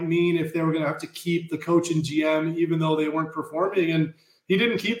it might mean if they were going to have to keep the coach and GM, even though they weren't performing, and he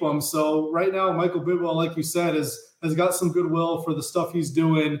didn't keep them. So right now, Michael Bidwell, like you said, has got some goodwill for the stuff he's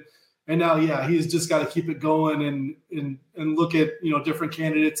doing. And now, yeah, he's just got to keep it going and look at, different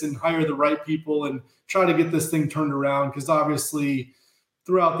candidates and hire the right people and try to get this thing turned around. Because obviously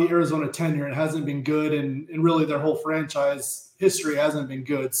throughout the Arizona tenure, it hasn't been good. And really their whole franchise history hasn't been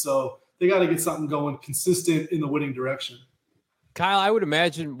good. So they got to get something going consistent in the winning direction. Kyle, I would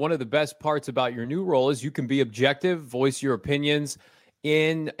imagine one of the best parts about your new role is you can be objective, voice your opinions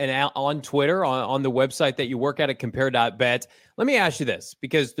in and out on Twitter, on the website that you work at compare.bet. Let me ask you this,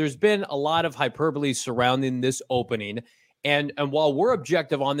 because there's been a lot of hyperbole surrounding this opening. And while we're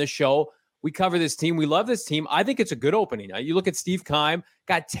objective on this show, we cover this team. We love this team. I think it's a good opening. You look at Steve Keim,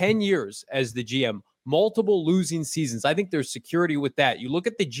 got 10 years as the GM, multiple losing seasons. I think there's security with that. You look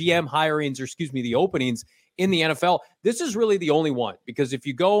at the GM hirings, the openings in the NFL. This is really the only one, because if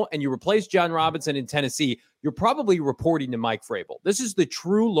you go and you replace John Robinson in Tennessee, you're probably reporting to Mike Vrabel. This is the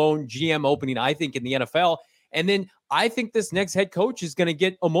true lone GM opening, I think, in the NFL. And then I think this next head coach is going to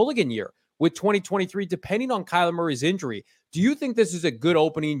get a mulligan year with 2023, depending on Kyler Murray's injury. Do you think this is a good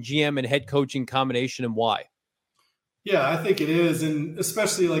opening GM and head coaching combination, and why? Yeah, I think it is. And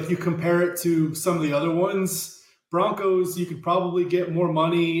especially like you compare it to some of the other ones. Broncos, you could probably get more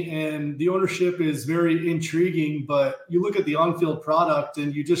money and the ownership is very intriguing, but you look at the on-field product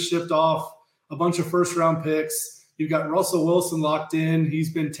and you just shipped off a bunch of first-round picks. You've got Russell Wilson locked in.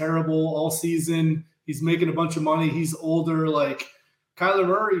 He's been terrible all season. He's making a bunch of money. He's older. Like Kyler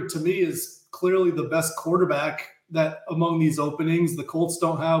Murray, to me, is clearly the best quarterback that among these openings. The Colts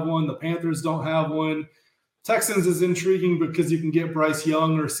don't have one. The Panthers don't have one. Texans is intriguing because you can get Bryce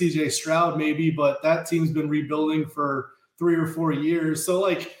Young or CJ Stroud maybe, but that team's been rebuilding for 3 or 4 years. So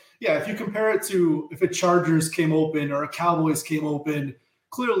like, yeah, if you compare it to if a Chargers came open or a Cowboys came open,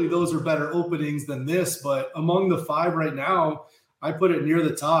 clearly those are better openings than this. But among the 5 right now, I put it near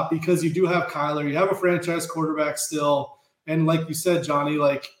the top because you do have Kyler, you have a franchise quarterback still. And like you said, Johnny,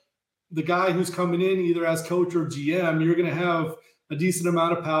 like the guy who's coming in either as coach or GM, you're going to have a decent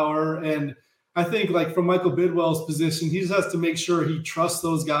amount of power. And I think like from Michael Bidwell's position, he just has to make sure he trusts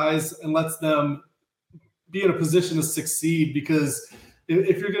those guys and lets them be in a position to succeed, because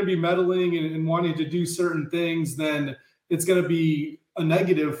if you're going to be meddling and wanting to do certain things, then it's going to be a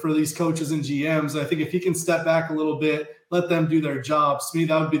negative for these coaches and GMs. I think if he can step back a little bit, let them do their jobs, to me,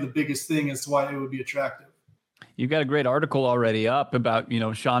 that would be the biggest thing as to why it would be attractive. You've got a great article already up about,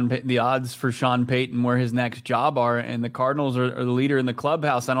 the odds for Sean Payton, where his next job are, and the Cardinals are the leader in the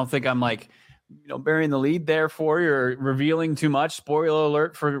clubhouse. I don't think I'm burying the lead there for you or revealing too much. Spoiler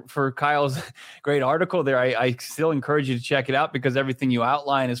alert for Kyle's great article there. I still encourage you to check it out, because everything you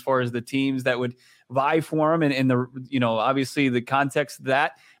outline as far as the teams that would vie for him and the, obviously the context of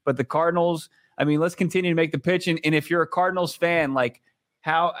that, but the Cardinals, let's continue to make the pitch. And if you're a Cardinals fan,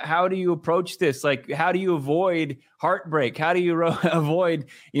 how do you approach this? How do you avoid heartbreak? How do you avoid,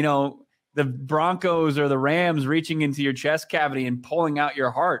 the Broncos or the Rams reaching into your chest cavity and pulling out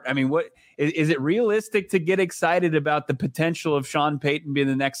your heart? What is it realistic to get excited about the potential of Sean Payton being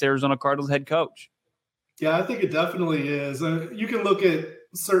the next Arizona Cardinals head coach? Yeah, I think it definitely is. You can look at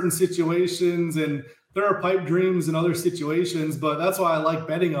certain situations, and there are pipe dreams in other situations, but that's why I like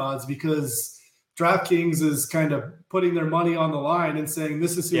betting odds, because DraftKings is kind of putting their money on the line and saying,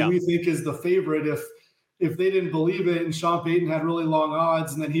 this is who we think is the favorite. If they didn't believe it and Sean Payton had really long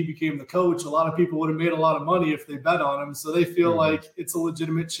odds and then he became the coach, a lot of people would have made a lot of money if they bet on him. So they feel like it's a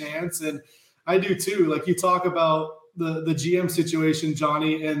legitimate chance. And I do too. Like you talk about the GM situation,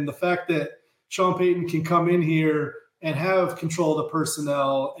 Johnny, and the fact that Sean Payton can come in here and have control of the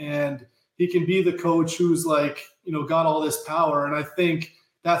personnel, and he can be the coach who's got all this power. And I think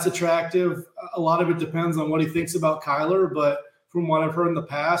that's attractive. A lot of it depends on what he thinks about Kyler, but from what I've heard in the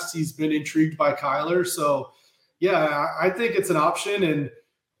past, he's been intrigued by Kyler. So yeah, I think it's an option. And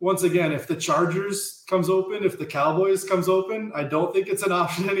once again, if the Chargers comes open, if the Cowboys comes open, I don't think it's an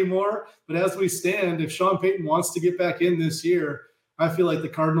option anymore. But as we stand, if Sean Payton wants to get back in this year, I feel like the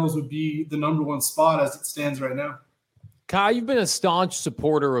Cardinals would be the number one spot as it stands right now. Kyle, you've been a staunch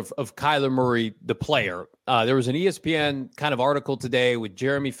supporter of Kyler Murray, the player. There was an ESPN kind of article today with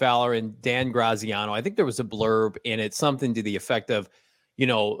Jeremy Fowler and Dan Graziano. I think there was a blurb in it, something to the effect of,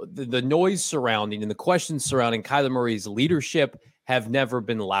 the noise surrounding and the questions surrounding Kyler Murray's leadership have never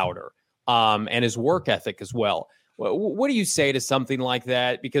been louder, and his work ethic as well. What do you say to something like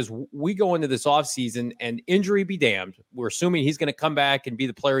that? Because we go into this offseason, and injury be damned, we're assuming he's going to come back and be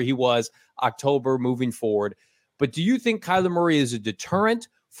the player he was October moving forward. But do you think Kyler Murray is a deterrent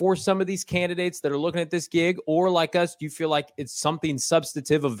for some of these candidates that are looking at this gig? Or like us, do you feel like it's something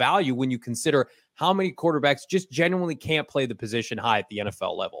substantive of value when you consider how many quarterbacks just genuinely can't play the position high at the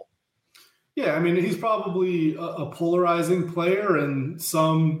NFL level? Yeah, he's probably a polarizing player, and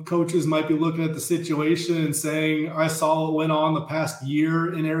some coaches might be looking at the situation and saying, I saw what went on the past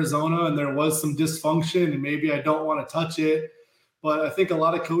year in Arizona, and there was some dysfunction, and maybe I don't want to touch it. But I think a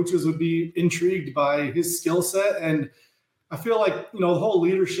lot of coaches would be intrigued by his skill set. And I feel like, the whole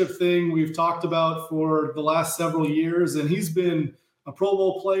leadership thing we've talked about for the last several years, and he's been a Pro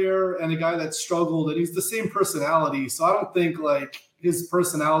Bowl player and a guy that struggled, and he's the same personality. So I don't think his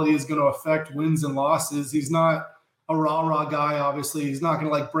personality is going to affect wins and losses. He's not a rah-rah guy, obviously. He's not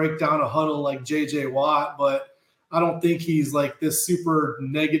going to break down a huddle like J.J. Watt, but I don't think he's this super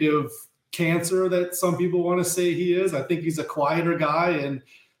negative cancer that some people want to say he is. I think he's a quieter guy, and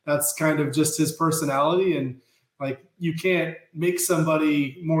that's kind of just his personality. And you can't make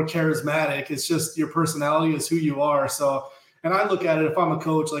somebody more charismatic. It's just your personality is who you are. So, and I look at it, if I'm a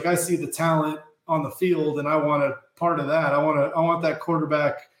coach, I see the talent on the field and I want a part of that. I want that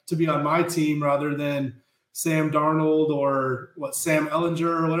quarterback to be on my team rather than Sam Darnold or Sam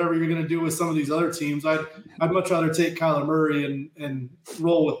Ellinger or whatever you're going to do with some of these other teams. I'd much rather take Kyler Murray and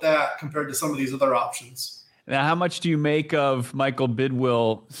roll with that compared to some of these other options. Now, how much do you make of Michael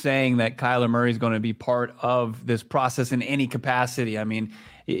Bidwill saying that Kyler Murray is going to be part of this process in any capacity?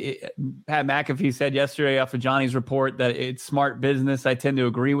 Pat McAfee said yesterday off of Johnny's report that it's smart business. I tend to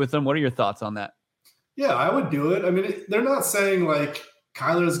agree with him. What are your thoughts on that? Yeah, I would do it. They're not saying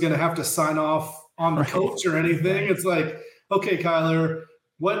Kyler is going to have to sign off on the coach or anything. It's okay, Kyler,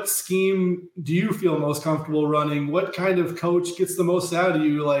 what scheme do you feel most comfortable running? What kind of coach gets the most out of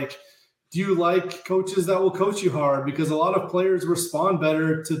you? Do you like coaches that will coach you hard? Because a lot of players respond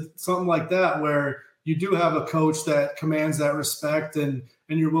better to something like that, where you do have a coach that commands that respect and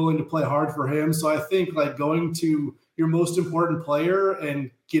you're willing to play hard for him. So I think going to your most important player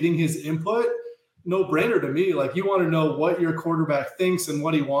and getting his input, no brainer to me. You want to know what your quarterback thinks and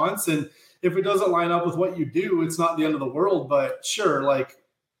what he wants. And if it doesn't line up with what you do, it's not the end of the world. But sure,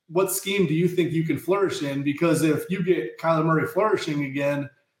 what scheme do you think you can flourish in? Because if you get Kyler Murray flourishing again,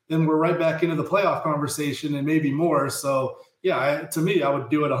 then we're right back into the playoff conversation and maybe more. So, yeah, to me, I would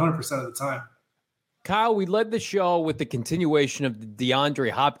do it 100% of the time. Kyle, we led the show with the continuation of the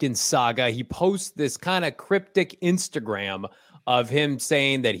DeAndre Hopkins saga. He posts this kind of cryptic Instagram of him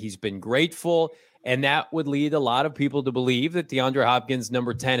saying that he's been grateful, and that would lead a lot of people to believe that DeAndre Hopkins,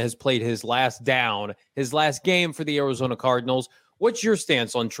 number 10, has played his last down, his last game for the Arizona Cardinals. What's your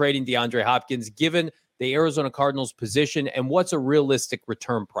stance on trading DeAndre Hopkins given the Arizona Cardinals position, and what's a realistic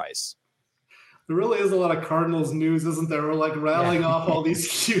return price? There really is a lot of Cardinals news, isn't there? We're like rattling off all these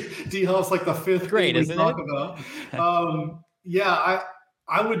cute D-Hop's like the fifth Great, thing we talk about.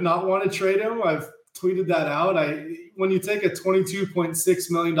 I would not want to trade him. I've tweeted that out. When you take a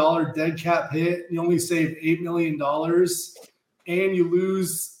 $22.6 million dead cap hit, you only save $8 million, and you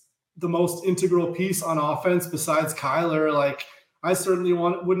lose the most integral piece on offense besides Kyler. Like, I certainly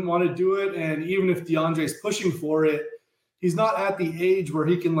wouldn't want to do it. And even if DeAndre's pushing for it, he's not at the age where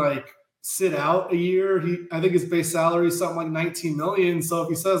he can like sit out a year. I think his base salary is something like $19 million. So if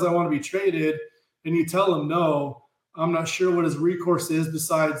he says I want to be traded and you tell him no, I'm not sure what his recourse is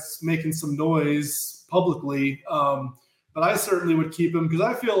besides making some noise publicly. But I certainly would keep him because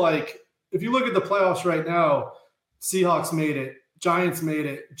I feel like if you look at the playoffs right now, Seahawks made it, Giants made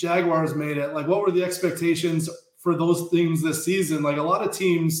it, Jaguars made it. Like, what were the expectations for those teams this season? Like, a lot of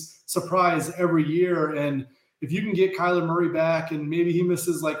teams surprise every year. And if you can get Kyler Murray back and maybe he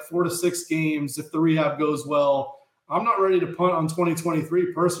misses like 4 to 6 games if the rehab goes well, I'm not ready to punt on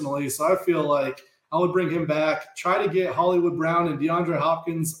 2023 personally. So I feel like I would bring him back, try to get Hollywood Brown and DeAndre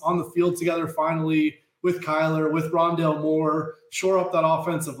Hopkins on the field together finally with Kyler, with Rondale Moore, shore up that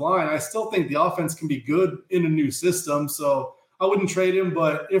offensive line. I still think the offense can be good in a new system. So I wouldn't trade him,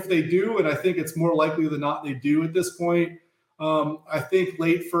 but if they do, and I think it's more likely than not they do at this point, I think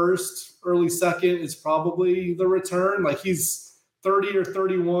late first, early second is probably the return. Like, he's 30 or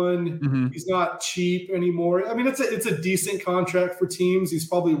 31. Mm-hmm. He's not cheap anymore. I mean, it's a decent contract for teams. He's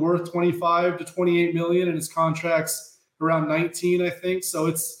probably worth 25 to 28 million, and his contract's around 19, I think. So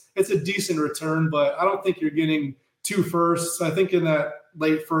it's a decent return, but I don't think you're getting 2 firsts. I think in that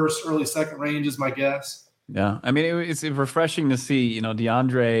late first, early second range is my guess. Yeah. I mean, it's refreshing to see,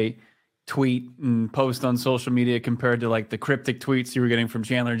 DeAndre tweet and post on social media compared to like the cryptic tweets you were getting from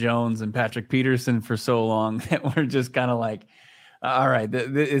Chandler Jones and Patrick Peterson for so long that were just kind of like, all right,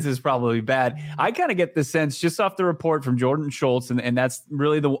 this is probably bad. I kind of get the sense just off the report from Jordan Schultz, and that's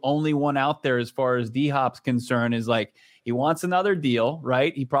really the only one out there as far as D-Hop's concerned, is like he wants another deal,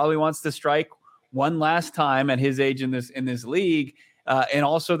 right? He probably wants to strike one last time at his age in this league, and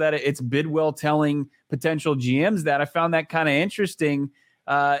also that it's Bidwell telling potential GMs that. I found that kind of interesting.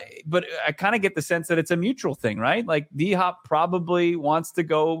 But I kind of get the sense that it's a mutual thing, right? Like D-Hop probably wants to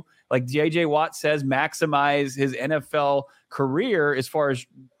go, like J.J. Watt says, maximize his NFL career as far as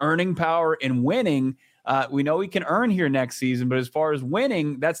earning power and winning. We know he can earn here next season, but as far as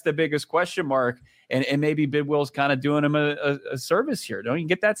winning, that's the biggest question mark. And maybe Bidwell's kind of doing him a service here. Don't you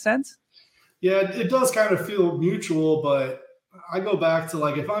get that sense? Yeah, it does kind of feel mutual, but I go back to,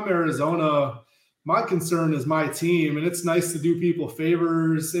 like, if I'm Arizona, my concern is my team, and it's nice to do people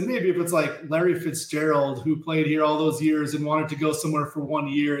favors. And maybe if it's like Larry Fitzgerald, who played here all those years and wanted to go somewhere for 1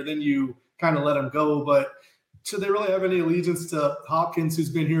 year, then you kind of let him go. But should they really have any allegiance to Hopkins, who's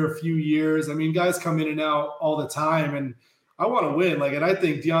been here a few years? I mean, guys come in and out all the time, and I want to win. Like, and I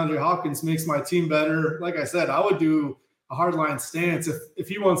think DeAndre Hopkins makes my team better. Like I said, I would do a hardline stance. If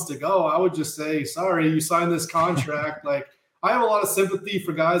he wants to go, I would just say, sorry, you signed this contract. Like, I have a lot of sympathy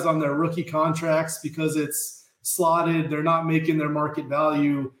for guys on their rookie contracts because it's slotted. They're not making their market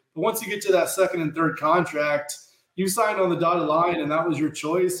value. But once you get to that second and third contract, you signed on the dotted line and that was your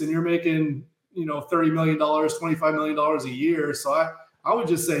choice, and you're making, $30 million, $25 million a year. So I would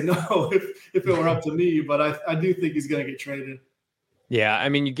just say no if it were up to me, but I do think he's going to get traded. Yeah, I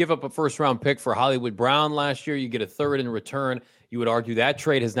mean, you give up a first-round pick for Hollywood Brown last year. You get a third in return. You would argue that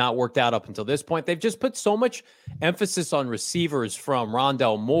trade has not worked out up until this point. They've just put so much emphasis on receivers from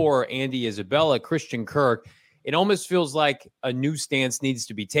Rondale Moore, Andy Isabella, Christian Kirk. It almost feels like a new stance needs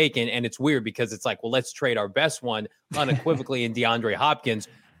to be taken, and it's weird because it's like, well, let's trade our best one unequivocally in DeAndre Hopkins.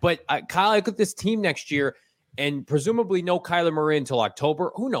 But Kyle, I look at this team next year, and presumably no Kyler Murray until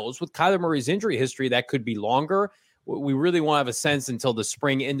October. Who knows? With Kyler Murray's injury history, that could be longer. We really won't have a sense until the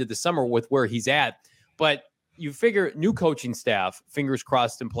spring into the summer with where he's at. But you figure new coaching staff, fingers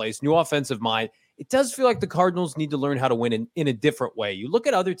crossed in place, new offensive mind. It does feel like the Cardinals need to learn how to win in a different way. You look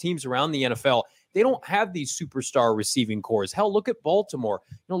at other teams around the NFL, they don't have these superstar receiving cores. Hell, look at Baltimore.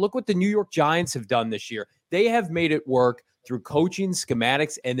 Look what the New York Giants have done this year. They have made it work through coaching,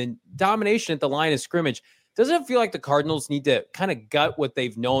 schematics, and then domination at the line of scrimmage. Doesn't it feel like the Cardinals need to kind of gut what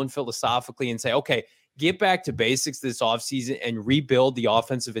they've known philosophically and say, okay, get back to basics this offseason and rebuild the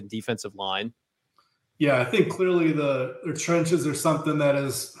offensive and defensive line? Yeah, I think clearly their trenches are something that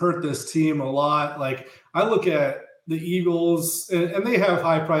has hurt this team a lot. Like, I look at the Eagles, and they have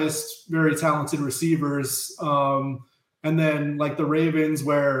high-priced, very talented receivers. And then like the Ravens,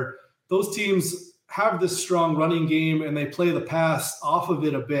 where those teams have this strong running game and they play the pass off of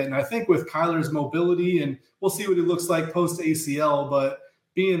it a bit. And I think with Kyler's mobility, and we'll see what he looks like post ACL, but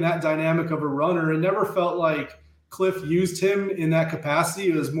being that dynamic of a runner, it never felt like Cliff used him in that capacity.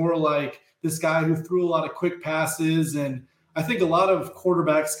 It was more like this guy who threw a lot of quick passes. And I think a lot of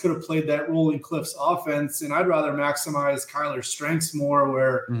quarterbacks could have played that role in Cliff's offense. And I'd rather maximize Kyler's strengths more,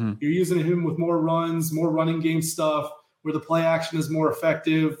 where you're using him with more runs, more running game stuff, where the play action is more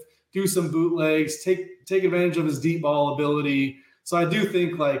effective, do some bootlegs, take advantage of his deep ball ability. So I do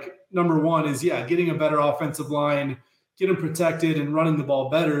think, like, number one is, getting a better offensive line, get him protected and running the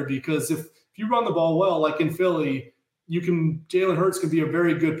ball better, because if you run the ball well, like in Philly, Jalen Hurts can be a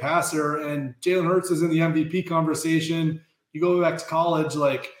very good passer, and Jalen Hurts is in the MVP conversation. You go back to college,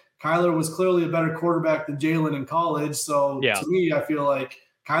 like, Kyler was clearly a better quarterback than Jalen in college. So to me, I feel like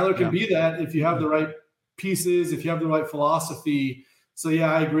Kyler can be that if you have the right pieces, if you have the right philosophy. So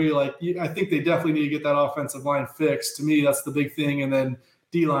I agree. Like, I think they definitely need to get that offensive line fixed. To me, that's the big thing. And then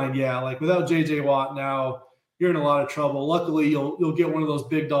D-line, like, without JJ Watt now, you're in a lot of trouble. Luckily, you'll get one of those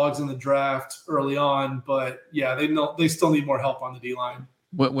big dogs in the draft early on, but they still need more help on the D-line.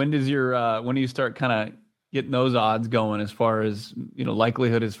 When do you start kind of getting those odds going as far as,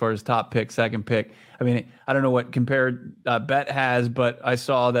 likelihood as far as top pick, second pick? I mean, I don't know what compared Bet has, but I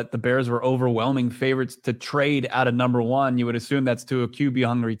saw that the Bears were overwhelming favorites to trade out of number one. You would assume that's to a QB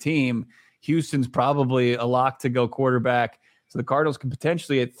hungry team. Houston's probably a lock to go quarterback. So the Cardinals can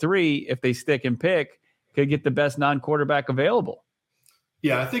potentially at 3, if they stick and pick, could get the best non-quarterback available.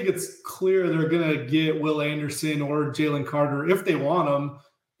 Yeah, I think it's clear they're going to get Will Anderson or Jalen Carter if they want them.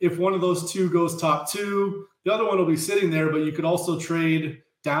 If one of those two goes top 2, the other one will be sitting there, but you could also trade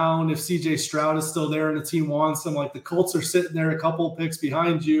down if CJ Stroud is still there and the team wants him. Like, the Colts are sitting there a couple picks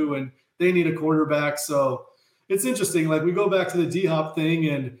behind you and they need a quarterback. So it's interesting. Like, we go back to the D-Hop thing,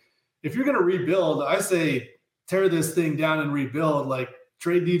 and if you're going to rebuild, I say tear this thing down and rebuild. Like,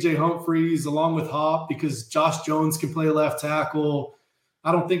 trade DJ Humphries along with Hop, because Josh Jones can play left tackle.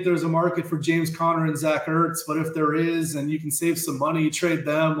 I don't think there's a market for James Conner and Zach Ertz, but if there is, and you can save some money, trade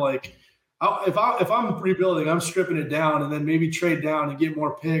them. Like, if I'm rebuilding, I'm stripping it down and then maybe trade down and get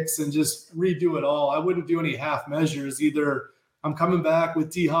more picks and just redo it all. I wouldn't do any half measures. Either I'm coming back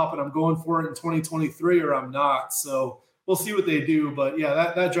with D-Hop and I'm going for it in 2023, or I'm not. So we'll see what they do. But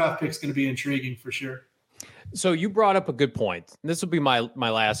that draft pick is going to be intriguing for sure. So you brought up a good point. This will be my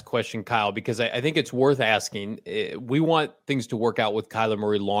last question, Kyle, because I think it's worth asking. We want things to work out with Kyler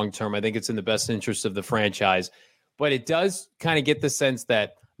Murray long-term. I think it's in the best interest of the franchise. But it does kind of get the sense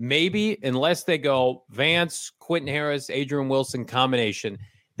that maybe, unless they go Vance, Quentin Harris, Adrian Wilson combination,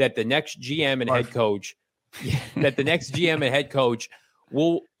 that the next GM and head coach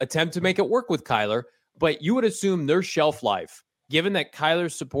will attempt to make it work with Kyler. But you would assume their shelf life, given that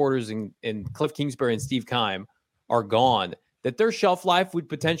Kyler's supporters in Cliff Kingsbury and Steve Keim are gone, that their shelf life would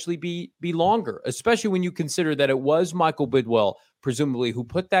potentially be longer, especially when you consider that it was Michael Bidwell, presumably, who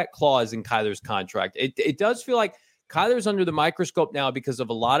put that clause in Kyler's contract. It does feel like Kyler's under the microscope now because of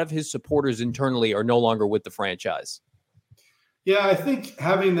a lot of his supporters internally are no longer with the franchise. Yeah, I think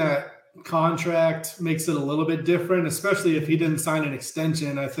having that contract makes it a little bit different, especially if he didn't sign an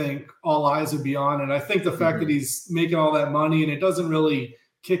extension. I think all eyes would be on. And I think the fact that he's making all that money and it doesn't really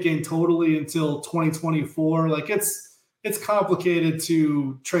kick in totally until 2024, like, it's complicated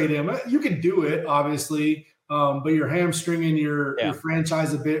to trade him. You can do it, obviously, but you're hamstringing your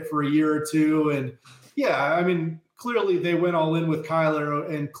franchise a bit for a year or two. And I mean, clearly they went all in with Kyler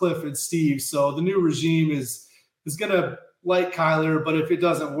and Cliff and Steve. So the new regime is going to like Kyler, but if it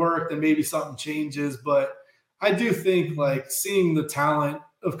doesn't work, then maybe something changes. But I do think, like, seeing the talent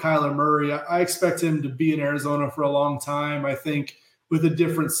of Kyler Murray, I expect him to be in Arizona for a long time. I think with a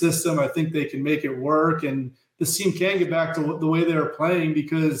different system, I think they can make it work. And this team can get back to the way they were playing,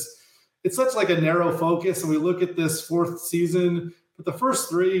 because it's such like a narrow focus. And we look at this 4th season, but the first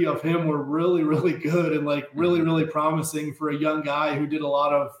 3 of him were really, really good and like really, really promising for a young guy who did a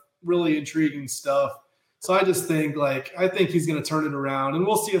lot of really intriguing stuff. So I just think, I think he's going to turn it around, and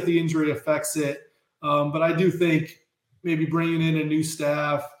we'll see if the injury affects it. But I do think maybe bringing in a new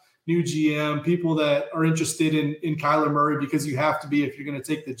staff, new GM, people that are interested in Kyler Murray, because you have to be if you're going to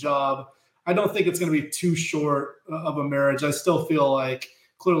take the job. I don't think it's going to be too short of a marriage. I still feel like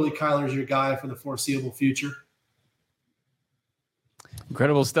clearly Kyler's your guy for the foreseeable future.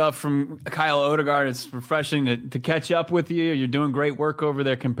 Incredible stuff from Kyle Odegard. It's refreshing to catch up with you. You're doing great work over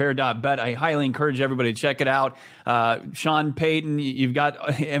there, compare.bet. I highly encourage everybody to check it out. Sean Payton, you've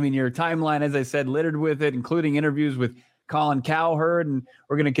got, your timeline, as I said, littered with it, including interviews with Colin Cowherd, and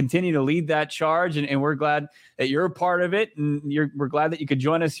we're going to continue to lead that charge, and we're glad that you're a part of it, and we're glad that you could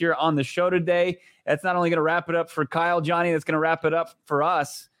join us here on the show today. That's not only going to wrap it up for Kyle, Johnny, that's going to wrap it up for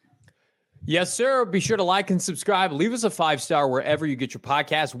us. Yes, sir. Be sure to like and subscribe. Leave us a 5-star wherever you get your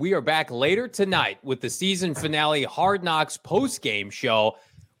podcast. We are back later tonight with the season finale Hard Knocks post-game show.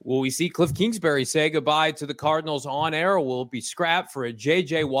 Will we see Cliff Kingsbury say goodbye to the Cardinals on air, or will it be scrapped for a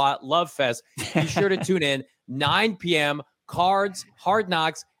J.J. Watt love fest? Be sure to tune in 9 p.m. Cards, Hard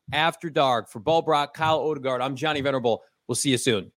Knocks, After Dark. For Bo Brock, Kyle Odegard, I'm Johnny Venerable. We'll see you soon.